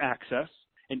 1 year access,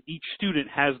 and each student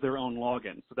has their own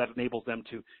login. So that enables them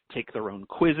to take their own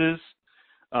quizzes,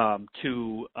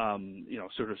 to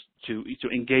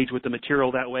engage with the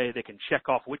material that way. They can check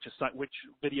off which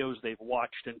videos they've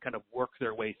watched and kind of work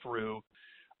their way through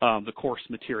the course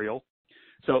material.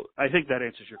 So I think that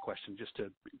answers your question. Just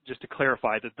to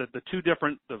clarify that the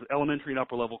elementary and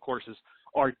upper level courses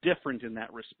are different in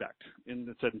that respect, in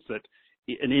the sense that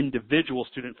an individual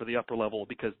student for the upper level,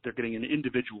 because they're getting an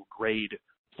individual grade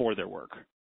for their work.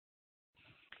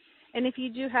 And if you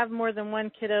do have more than one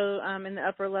kiddo in the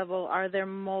upper level, are there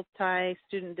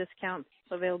multi-student discounts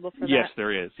available for that? Yes,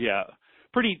 there is. Yeah,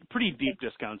 pretty deep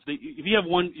discounts. If you have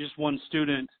just one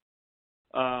student,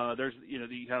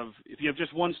 if you have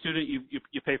just one student,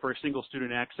 you pay for a single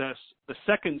student access. The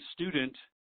second student,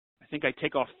 I think I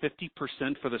take off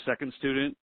 50% for the second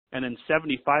student, and then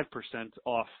 75%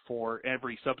 off for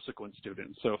every subsequent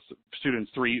student. So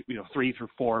students 3 through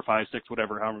 4, 5, 6,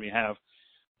 whatever, however many you have.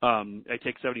 I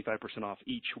take 75% off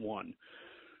each one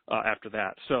after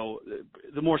that. So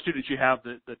the more students you have,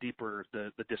 the deeper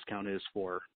the discount is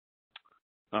for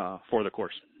the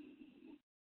course.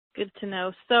 Good to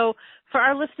know. So for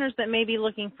our listeners that may be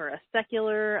looking for a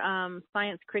secular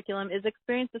science curriculum, is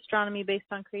Experience Astronomy based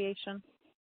on creation?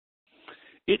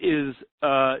 It is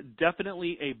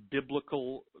definitely a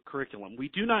biblical curriculum. We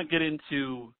do not get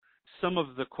into some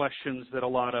of the questions that a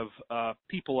lot of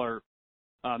people are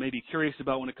maybe curious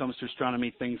about when it comes to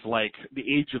astronomy, things like the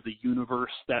age of the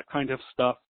universe, that kind of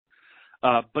stuff.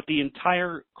 But the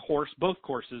entire course, both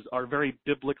courses, are very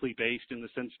biblically based in the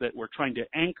sense that we're trying to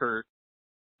anchor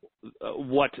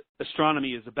what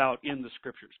astronomy is about in the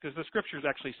scriptures, because the scriptures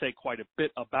actually say quite a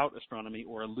bit about astronomy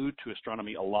or allude to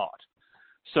astronomy a lot.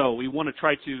 So we want to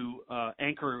try to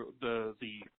anchor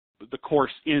the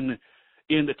course in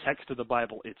the text of the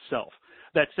Bible itself.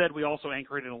 That said, we also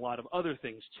anchor it in a lot of other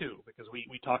things too, because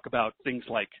we talk about things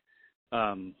like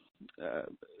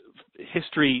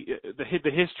history,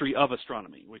 the history of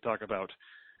astronomy. We talk about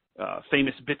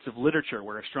famous bits of literature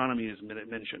where astronomy is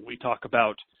mentioned. We talk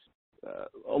about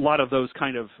a lot of those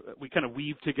we kind of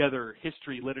weave together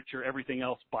history, literature, everything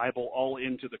else, Bible, all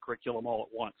into the curriculum all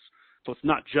at once. So it's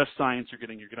not just science you're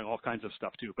getting all kinds of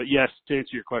stuff too. But yes, to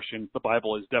answer your question, the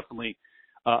Bible is definitely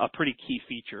a pretty key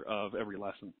feature of every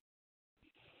lesson.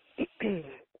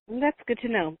 That's good to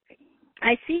know.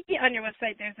 I see on your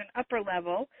website there's an upper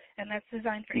level, and that's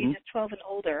designed for ages 12 and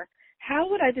older. How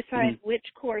would I decide which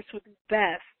course would be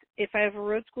best if I have a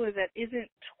road schooler that isn't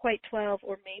quite 12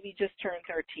 or maybe just turned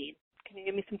 13? Can you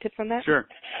give me some tips on that? Sure.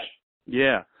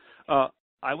 Yeah.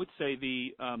 I would say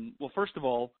well, first of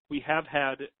all, we have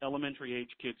had elementary age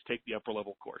kids take the upper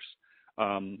level course,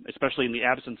 especially in the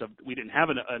absence of, we didn't have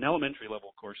an elementary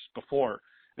level course before.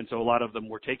 And so a lot of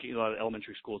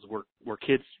elementary schools where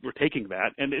kids were taking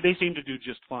that, and they seem to do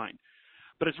just fine.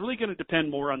 But it's really going to depend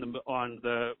more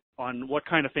on what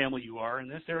kind of family you are in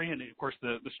this area, and of course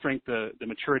the strength, the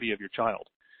maturity of your child.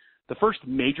 The first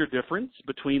major difference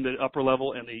between the upper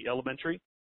level and the elementary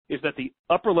is that the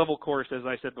upper level course, as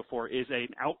I said before, is an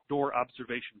outdoor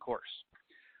observation course.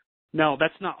 Now,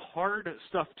 that's not hard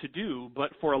stuff to do,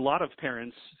 but for a lot of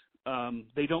parents,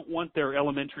 they don't want their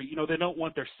they don't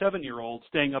want their 7-year-old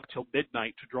staying up till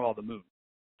midnight to draw the moon,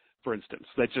 for instance.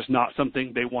 That's just not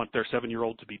something they want their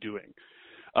 7-year-old to be doing,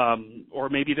 or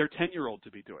maybe their 10-year-old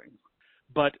to be doing.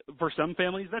 But for some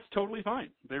families, that's totally fine.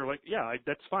 They're like, yeah,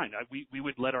 that's fine. We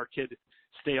would let our kid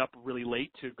stay up really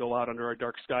late to go out under a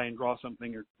dark sky and draw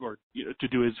something, or to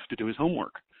do his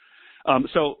homework.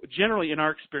 So generally, in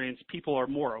our experience, people are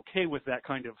more okay with that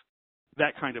kind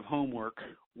of homework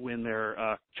when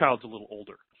their child's a little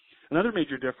older. Another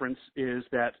major difference is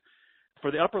that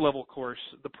for the upper level course,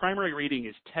 the primary reading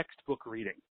is textbook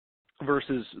reading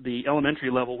versus the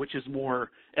elementary level, which is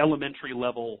more elementary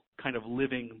level kind of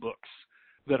living books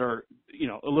that are,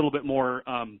 a little bit more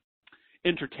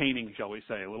entertaining, shall we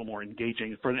say, a little more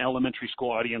engaging for an elementary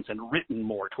school audience and written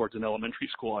more towards an elementary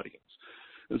school audience.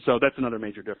 So that's another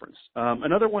major difference.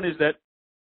 Another one is that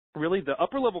really the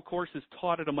upper level course is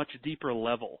taught at a much deeper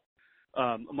level,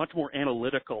 a much more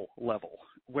analytical level,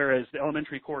 whereas the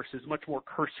elementary course is a much more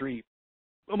cursory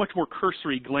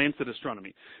glance at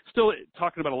astronomy. Still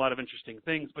talking about a lot of interesting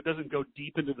things, but doesn't go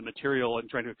deep into the material and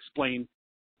trying to explain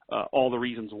all the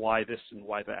reasons why this and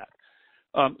why that.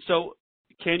 So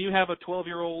can you have a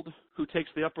 12-year-old who takes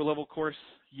the upper level course?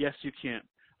 Yes, you can.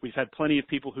 We've had plenty of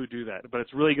people who do that, but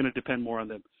it's really going to depend more on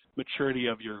the maturity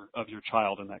of your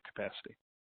child in that capacity.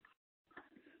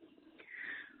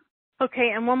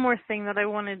 Okay, and one more thing that I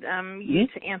wanted you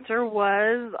to answer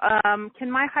was, can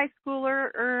my high schooler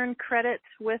earn credit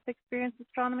with Experience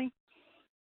Astronomy?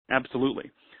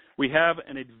 Absolutely. We have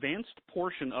an advanced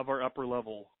portion of our upper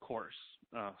level course.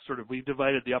 We've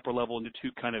divided the upper level into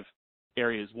two kind of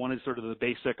areas. One is sort of the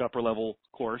basic upper level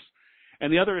course,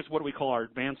 and the other is what we call our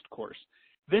advanced course.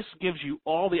 This gives you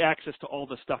all the access to all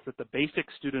the stuff that the basic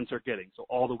students are getting. So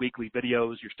all the weekly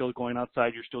videos, you're still going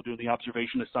outside, you're still doing the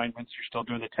observation assignments, you're still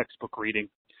doing the textbook reading.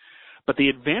 But the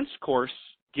advanced course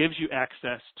gives you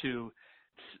access to,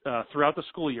 throughout the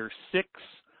school year, 6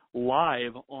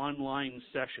 live online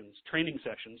sessions, training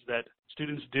sessions that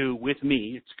students do with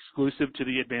me. It's exclusive to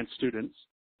the advanced students.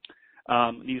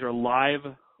 These are live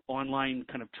online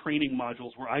kind of training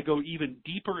modules where I go even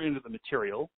deeper into the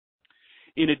material.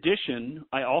 In addition,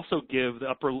 I also give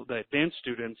the advanced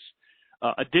students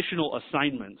additional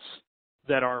assignments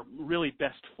that are really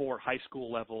best for high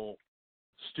school level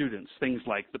students, things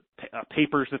like the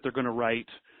papers that they're going to write,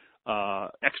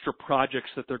 extra projects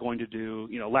that they're going to do.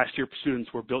 Last year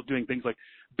students were doing things like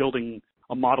building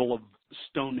a model of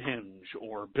Stonehenge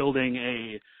or building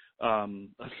a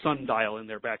sundial in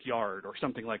their backyard or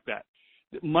something like that.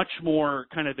 Much more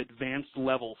kind of advanced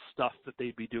level stuff that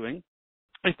they'd be doing.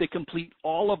 If they complete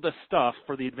all of the stuff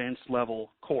for the advanced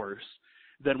level course,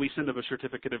 then we send them a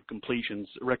certificate of completion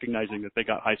recognizing that they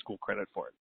got high school credit for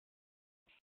it.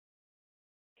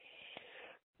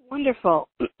 Wonderful.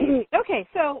 Okay,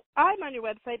 so I'm on your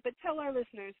website, but tell our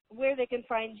listeners where they can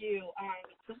find you on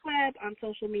the web, on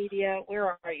social media.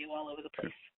 Where are you all over the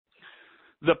place?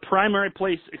 The primary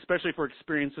place, especially for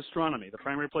Experience Astronomy, the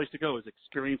primary place to go is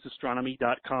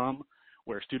experienceastronomy.com,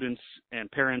 where students and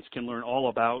parents can learn all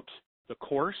about the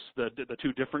course, the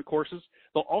two different courses.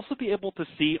 They'll also be able to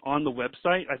see on the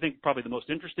website, I think probably the most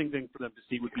interesting thing for them to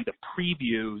see would be the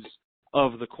previews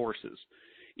of the courses.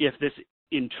 If this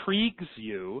intrigues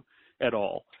you at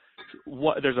all,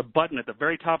 there's a button at the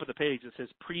very top of the page that says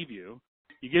preview.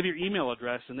 You give your email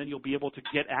address, and then you'll be able to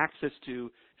get access to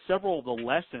several of the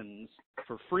lessons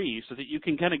for free so that you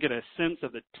can kind of get a sense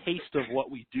of the taste of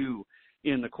what we do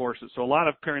in the courses. So a lot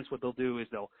of parents, what they'll do is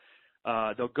they'll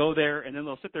go there, and then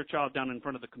they'll sit their child down in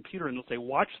front of the computer, and they'll say,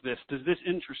 watch this. Does this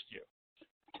interest you?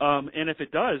 And if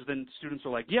it does, then students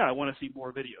are like, yeah, I want to see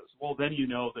more videos. Well, then you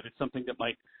know that it's something that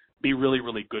might be really,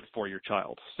 really good for your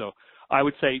child. So I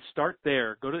would say start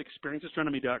there. Go to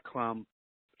experienceastronomy.com,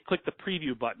 click the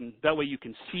preview button. That way you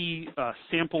can see a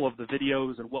sample of the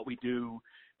videos and what we do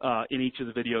in each of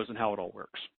the videos and how it all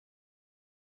works.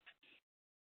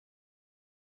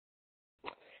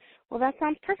 Well, that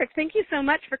sounds perfect. Thank you so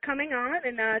much for coming on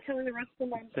and telling the Road School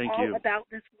Moms all about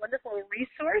this wonderful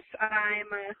resource.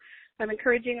 I'm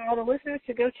encouraging all the listeners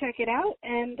to go check it out,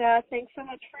 and thanks so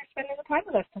much for spending the time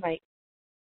with us tonight.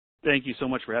 Thank you so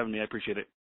much for having me. I appreciate it.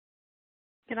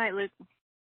 Good night, Luke.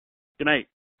 Good night.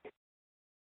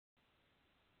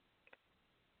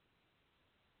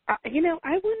 I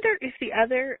wonder if the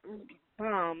other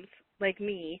moms like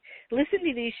me listen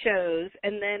to these shows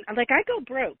and then, I go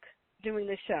broke doing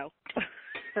this show.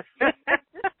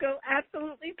 Go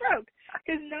absolutely broke.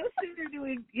 Because no sooner do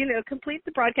we, complete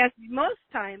the broadcast, most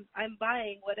times I'm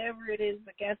buying whatever it is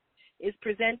the guest is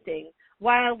presenting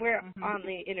while we're on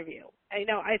the interview. I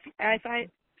know if I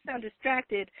sound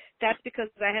distracted, that's because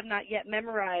I have not yet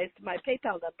memorized my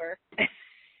PayPal number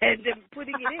and am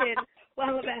putting it in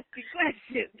while I'm asking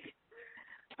questions.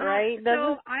 Right.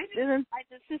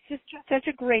 This is just such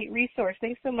a great resource.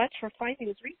 Thanks so much for finding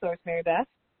this resource, Mary Beth.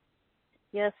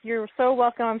 Yes, you're so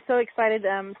welcome. I'm so excited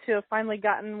to have finally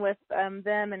gotten with them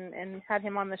and had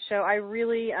him on the show. I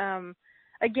really,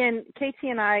 again, Katie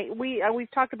and I,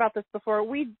 we've talked about this before.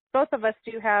 Both of us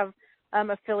do have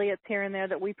affiliates here and there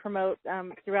that we promote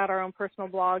throughout our own personal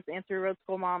blogs and through Road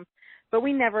School Moms, but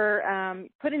we never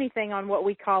put anything on what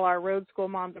we call our Road School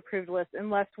Moms approved list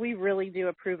unless we really do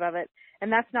approve of it.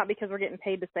 And that's not because we're getting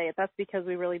paid to say it. That's because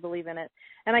we really believe in it.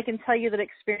 And I can tell you that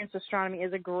Experience Astronomy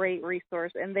is a great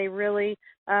resource. And they really,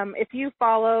 if you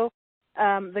follow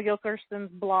the Gilkerson's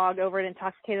blog over at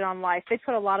Intoxicated on Life, they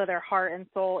put a lot of their heart and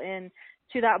soul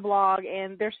into that blog.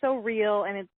 And they're so real.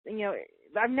 And it's,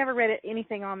 I've never read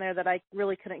anything on there that I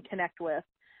really couldn't connect with.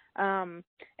 And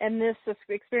this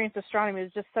Experience Astronomy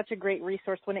is just such a great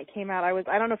resource when it came out.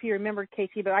 I don't know if you remember,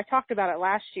 Katie, but I talked about it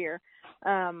last year.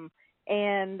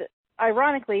 And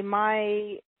ironically,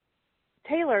 my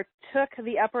Taylor took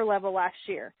the upper level last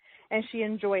year, and she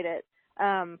enjoyed it.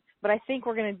 But I think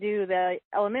we're going to do the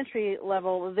elementary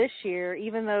level this year,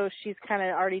 even though she's kind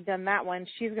of already done that one.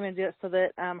 She's going to do it so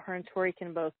that her and Tori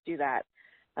can both do that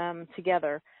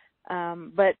together.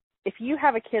 But if you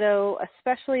have a kiddo,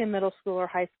 especially a middle schooler,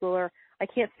 high schooler, I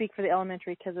can't speak for the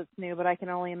elementary because it's new, but I can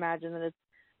only imagine that it's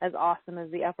as awesome as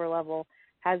the upper level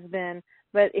has been.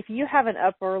 But if you have an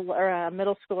upper or a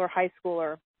middle schooler, high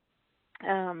schooler,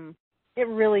 it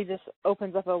really just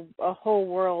opens up a whole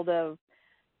world of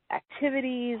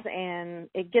activities, and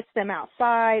it gets them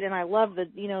outside. And I love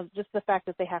just the fact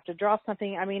that they have to draw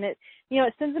something. I mean, it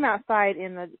sends them outside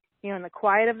in the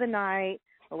quiet of the night,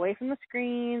 away from the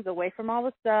screens, away from all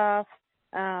the stuff.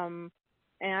 And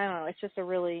I don't know, it's just a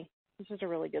really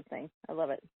good thing. I love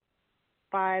it.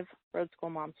 5 Road School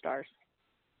Mom stars.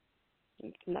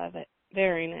 Love it.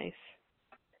 Very nice.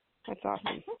 That's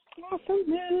awesome. Awesome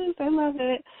news. I love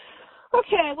it.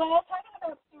 Okay, well, talking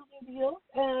about student deals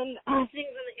and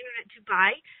things on the internet to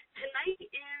buy, tonight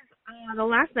is the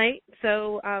last night.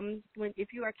 So if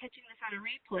you are catching this on a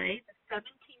replay, the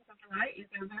 17th of July is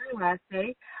our very last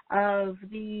day of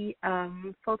the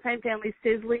Full-Time Family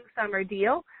Sizzling Summer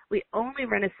Deal. We only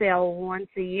run a sale once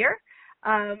a year.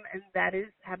 And that is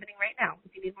happening right now.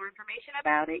 If you need more information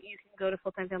about it, you can go to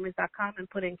fulltimefamilies.com and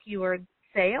put in keyword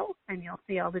sale, and you'll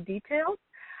see all the details.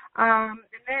 And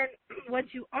then once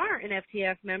you are an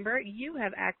FTF member, you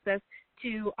have access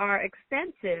to our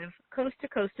extensive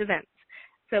coast-to-coast events.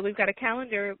 So we've got a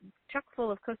calendar chock full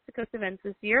of coast-to-coast events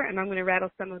this year, and I'm going to rattle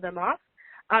some of them off.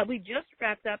 We just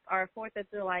wrapped up our 4th of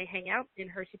July hangout in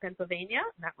Hershey, Pennsylvania.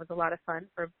 And that was a lot of fun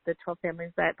for the 12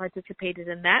 families that participated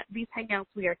in that. These hangouts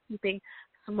we are keeping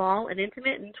small and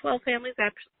intimate, and 12 families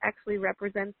actually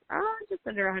represents just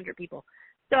under 100 people.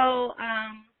 So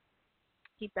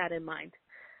keep that in mind.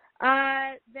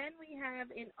 Then we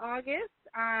have in August,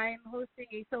 I'm hosting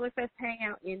a Solar Fest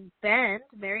hangout in Bend.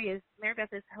 Mary Beth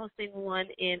is hosting one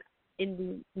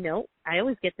no, I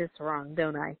always get this wrong,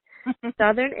 don't I?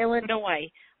 Southern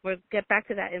Illinois. We'll get back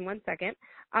to that in one second.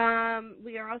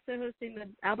 We are also hosting the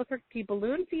Albuquerque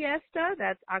Balloon Fiesta.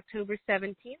 That's October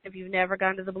 17th. If you've never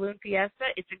gone to the Balloon Fiesta,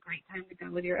 it's a great time to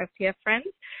go with your FTF friends.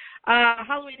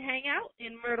 Halloween Hangout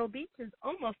in Myrtle Beach is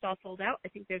almost all sold out. I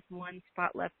think there's one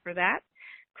spot left for that.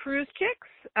 Cruise Chicks.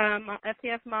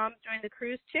 FTF Moms join the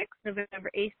Cruise Chicks November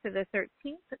 8th to the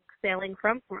 13th, sailing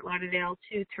from Fort Lauderdale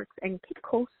to Turks and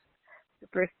Caicos.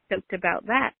 Super stoked about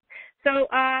that. So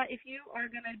if you are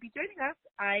going to be joining us,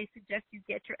 I suggest you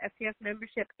get your FTF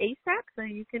membership ASAP so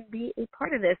you can be a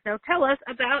part of this. Now tell us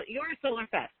about your Solar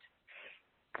Fest.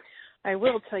 I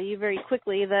will tell you very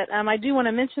quickly that I do want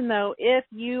to mention, though, if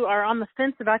you are on the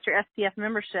fence about your FTF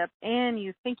membership and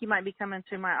you think you might be coming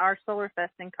to our Solar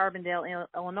Fest in Carbondale,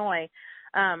 Illinois,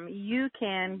 you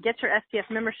can get your FTF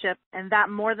membership, and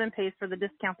that more than pays for the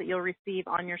discount that you'll receive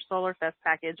on your Solar Fest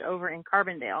package over in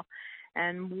Carbondale.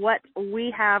 And what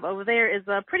we have over there is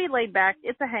a pretty laid back.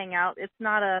 It's a hangout. It's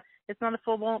not a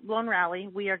full blown rally.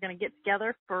 We are going to get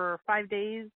together for 5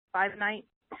 days, 5 nights,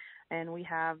 and we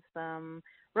have some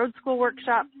road school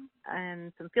workshops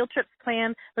and some field trips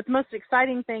planned. But the most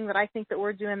exciting thing that I think that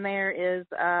we're doing there is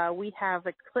we have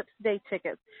Eclipse Day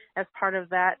tickets as part of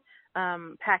that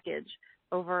package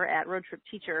over at Road Trip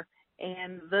Teacher.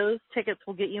 And those tickets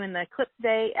will get you in the Eclipse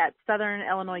Day at Southern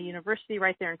Illinois University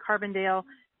right there in Carbondale.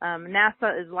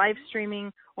 NASA is live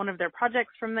streaming one of their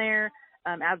projects from there.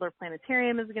 Adler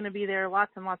Planetarium is going to be there.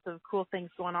 Lots and lots of cool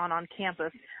things going on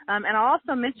campus. And I'll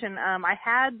also mention I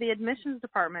had the admissions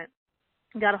department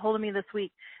got a hold of me this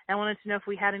week and wanted to know if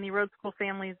we had any road school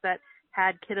families that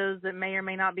had kiddos that may or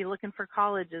may not be looking for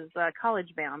colleges,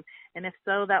 college bound. And if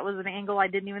so, that was an angle I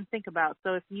didn't even think about.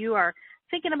 So if you are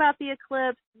thinking about the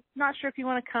Eclipse, not sure if you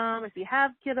want to come, if you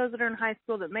have kiddos that are in high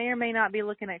school that may or may not be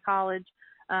looking at college,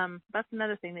 that's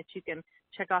another thing that you can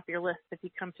check off your list if you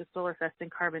come to Solar Fest in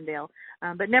Carbondale.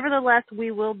 But nevertheless,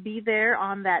 we will be there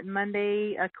on that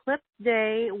Monday Eclipse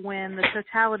Day when the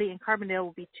totality in Carbondale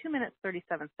will be 2 minutes,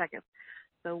 37 seconds.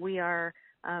 So we are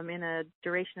in a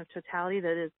duration of totality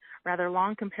that is rather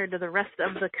long compared to the rest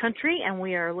of the country, and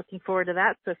we are looking forward to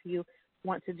that. So if you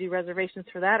want to do reservations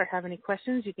for that or have any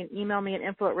questions, you can email me at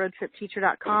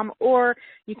info@roadtripteacher.com, or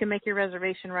you can make your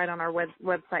reservation right on our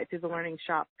website through the Learning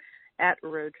Shop at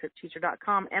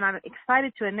roadtripteacher.com. And I'm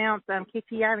excited to announce,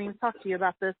 KT, I haven't even talked to you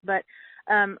about this, but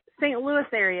St. Louis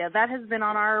area, that has been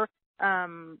on our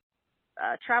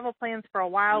travel plans for a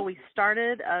while. We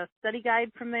started a study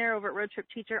guide from there over at Road Trip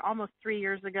Teacher almost 3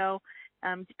 years ago.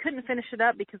 Couldn't finish it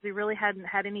up because we really hadn't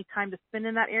had any time to spend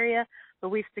in that area, but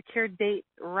we've secured dates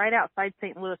right outside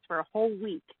St. Louis for a whole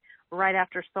week right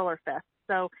after Solar Fest.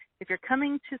 So if you're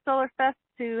coming to Solar Fest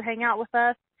to hang out with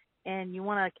us and you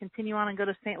want to continue on and go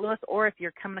to St. Louis, or if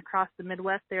you're coming across the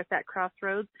Midwest there at that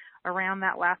crossroads around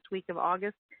that last week of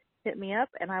August, hit me up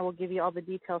and I will give you all the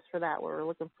details for that. We're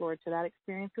looking forward to that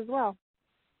experience as well.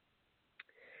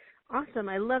 Awesome.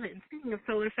 I love it. And speaking of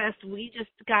Solar Fest, we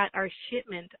just got our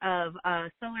shipment of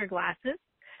solar glasses.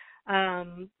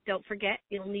 Don't forget,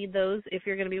 you'll need those if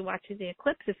you're going to be watching the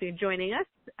eclipse. If you're joining us,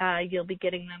 you'll be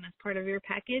getting them as part of your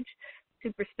package.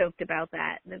 Super stoked about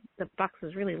that. The box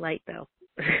is really light, though.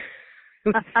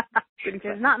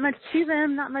 There's not much to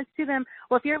them,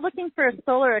 Well, if you're looking for a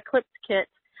solar eclipse kit,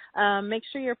 make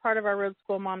sure you're part of our Road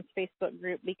School Moms Facebook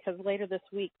group, because later this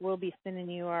week we'll be sending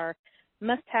you our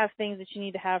must-have things that you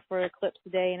need to have for Eclipse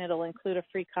Day, and it'll include a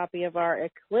free copy of our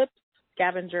Eclipse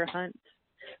Scavenger Hunt,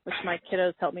 which my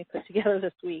kiddos helped me put together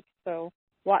this week. So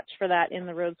watch for that in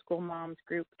the Road School Moms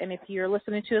group. And if you're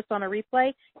listening to us on a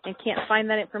replay and can't find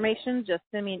that information, just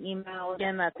send me an email.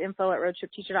 Again, that's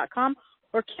info@roadtripteacher.com.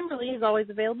 Or Kimberly is always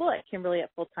available at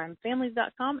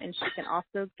Kimberly@fulltimefamilies.com, and she can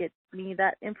also get me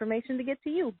that information to get to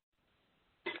you.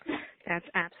 That's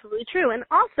absolutely true. And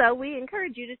also, we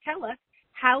encourage you to tell us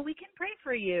how we can pray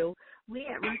for you. We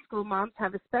at Road School Moms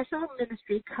have a special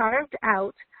ministry carved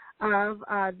out of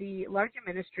the larger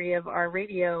ministry of our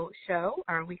radio show,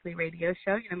 our weekly radio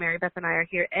show. You know, Mary Beth and I are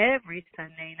here every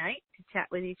Sunday night to chat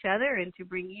with each other and to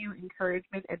bring you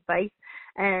encouragement, advice,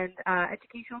 and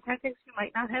educational tactics you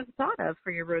might not have thought of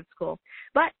for your road school.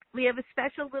 But we have a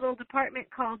special little department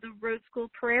called the Road School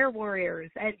Prayer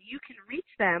Warriors, and you can reach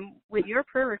them with your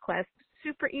prayer requests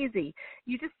super easy.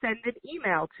 You just send an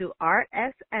email to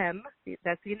RSM,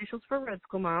 that's the initials for Road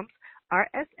School Moms,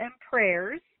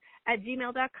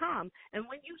 rsmprayers@gmail.com. And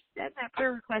when you send that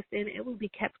prayer request in, it will be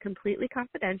kept completely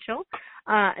confidential,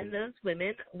 and those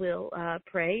women will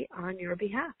pray on your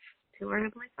behalf to our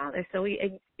Heavenly Father. So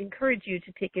we encourage you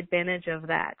to take advantage of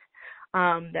that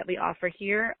we offer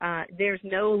here. There's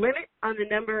no limit on the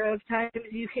number of times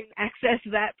you can access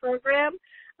that program.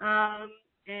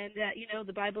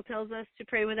 The Bible tells us to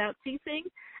pray without ceasing.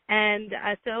 And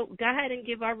so go ahead and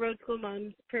give our Road School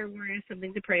Moms prayer warriors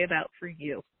something to pray about for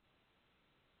you.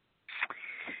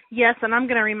 Yes, and I'm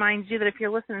going to remind you that if you're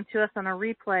listening to us on a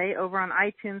replay over on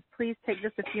iTunes, please take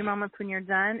just a few moments when you're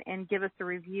done and give us a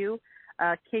review.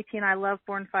 KT and I love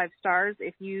 4 and 5 stars.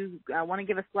 If you want to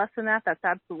give us less than that, that's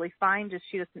absolutely fine. Just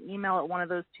shoot us an email at one of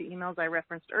those 2 emails I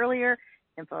referenced earlier,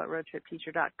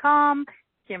 info@roadtripteacher.com,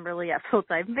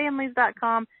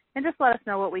 Kimberly@fulltimefamilies.com, and just let us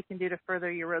know what we can do to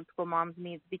further your Road School Moms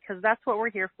needs, because that's what we're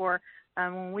here for.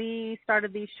 When we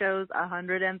started these shows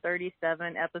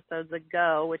 137 episodes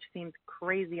ago, which seems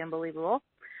crazy unbelievable,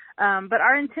 but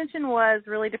our intention was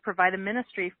really to provide a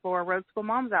ministry for Road School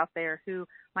Moms out there who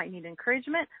might need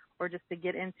encouragement, or just to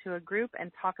get into a group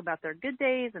and talk about their good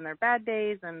days and their bad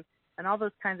days and all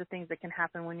those kinds of things that can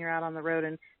happen when you're out on the road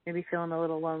and maybe feeling a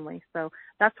little lonely. So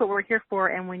that's what we're here for.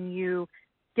 And when you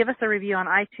give us a review on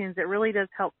iTunes, it really does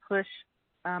help push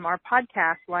our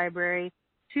podcast library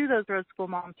to those Road School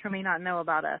Moms who may not know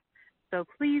about us. So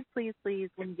please, please, please,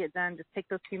 when you get done, just take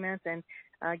those few minutes and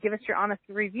give us your honest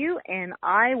review, and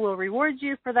I will reward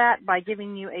you for that by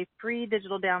giving you a free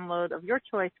digital download of your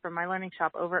choice from my learning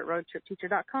shop over at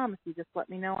roadtripteacher.com if you just let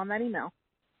me know on that email.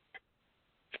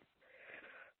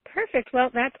 Perfect. Well,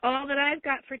 that's all that I've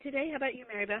got for today. How about you,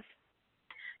 Mary Beth?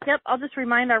 Yep, I'll just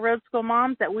remind our Road School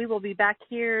Moms that we will be back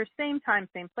here same time,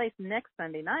 same place next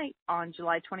Sunday night on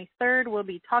July 23rd. We'll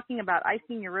be talking about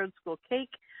icing your Road School cake.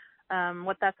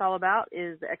 What that's all about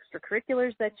is the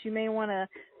extracurriculars that you may want to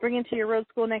bring into your road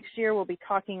school next year. We'll be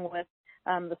talking with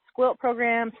the Squilt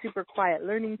program, Super Quiet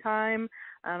Learning Time,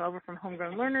 over from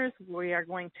Homegrown Learners. We are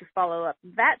going to follow up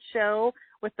that show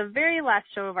with the very last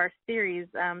show of our series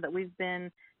that we've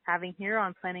been having here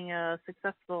on planning a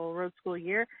successful road school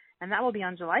year, and that will be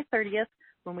on July 30th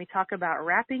when we talk about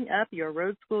wrapping up your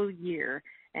road school year.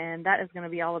 And that is going to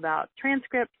be all about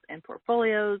transcripts and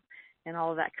portfolios and all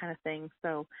of that kind of thing.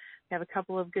 So we have a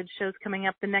couple of good shows coming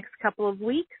up the next couple of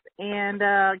weeks. And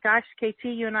gosh, KT,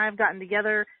 you and I have gotten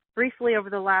together briefly over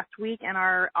the last week, and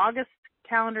our August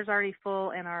calendar is already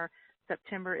full, and our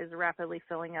September is rapidly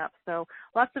filling up. So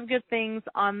lots of good things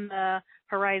on the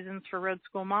horizons for Road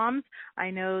School Moms.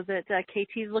 I know that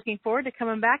KT is looking forward to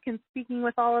coming back and speaking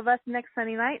with all of us next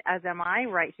Sunday night, as am I,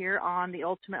 right here on the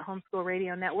Ultimate Homeschool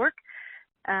Radio Network.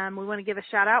 We want to give a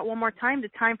shout out one more time to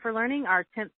Time for Learning, our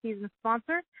 10th season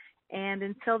sponsor. And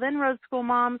until then, Road School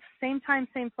Moms, same time,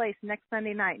 same place next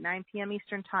Sunday night, 9 p.m.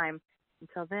 Eastern Time.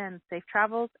 Until then, safe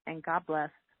travels and God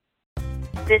bless.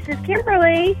 This is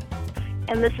Kimberly.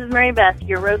 And this is Mary Beth,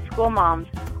 your Road School Moms,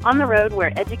 on the road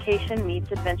where education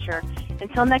meets adventure.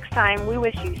 Until next time, we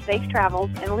wish you safe travels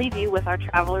and leave you with our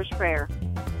traveler's prayer.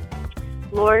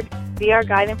 Lord, be our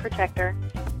guide and protector.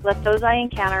 Let those I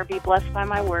encounter be blessed by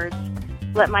my words.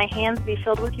 Let my hands be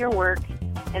filled with your work,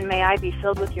 and may I be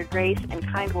filled with your grace and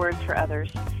kind words for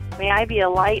others. May I be a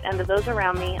light unto those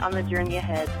around me on the journey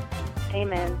ahead.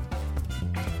 Amen.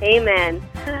 Amen.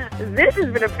 This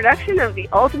has been a production of the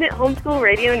Ultimate Homeschool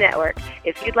Radio Network.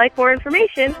 If you'd like more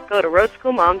information, go to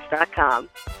roadschoolmoms.com.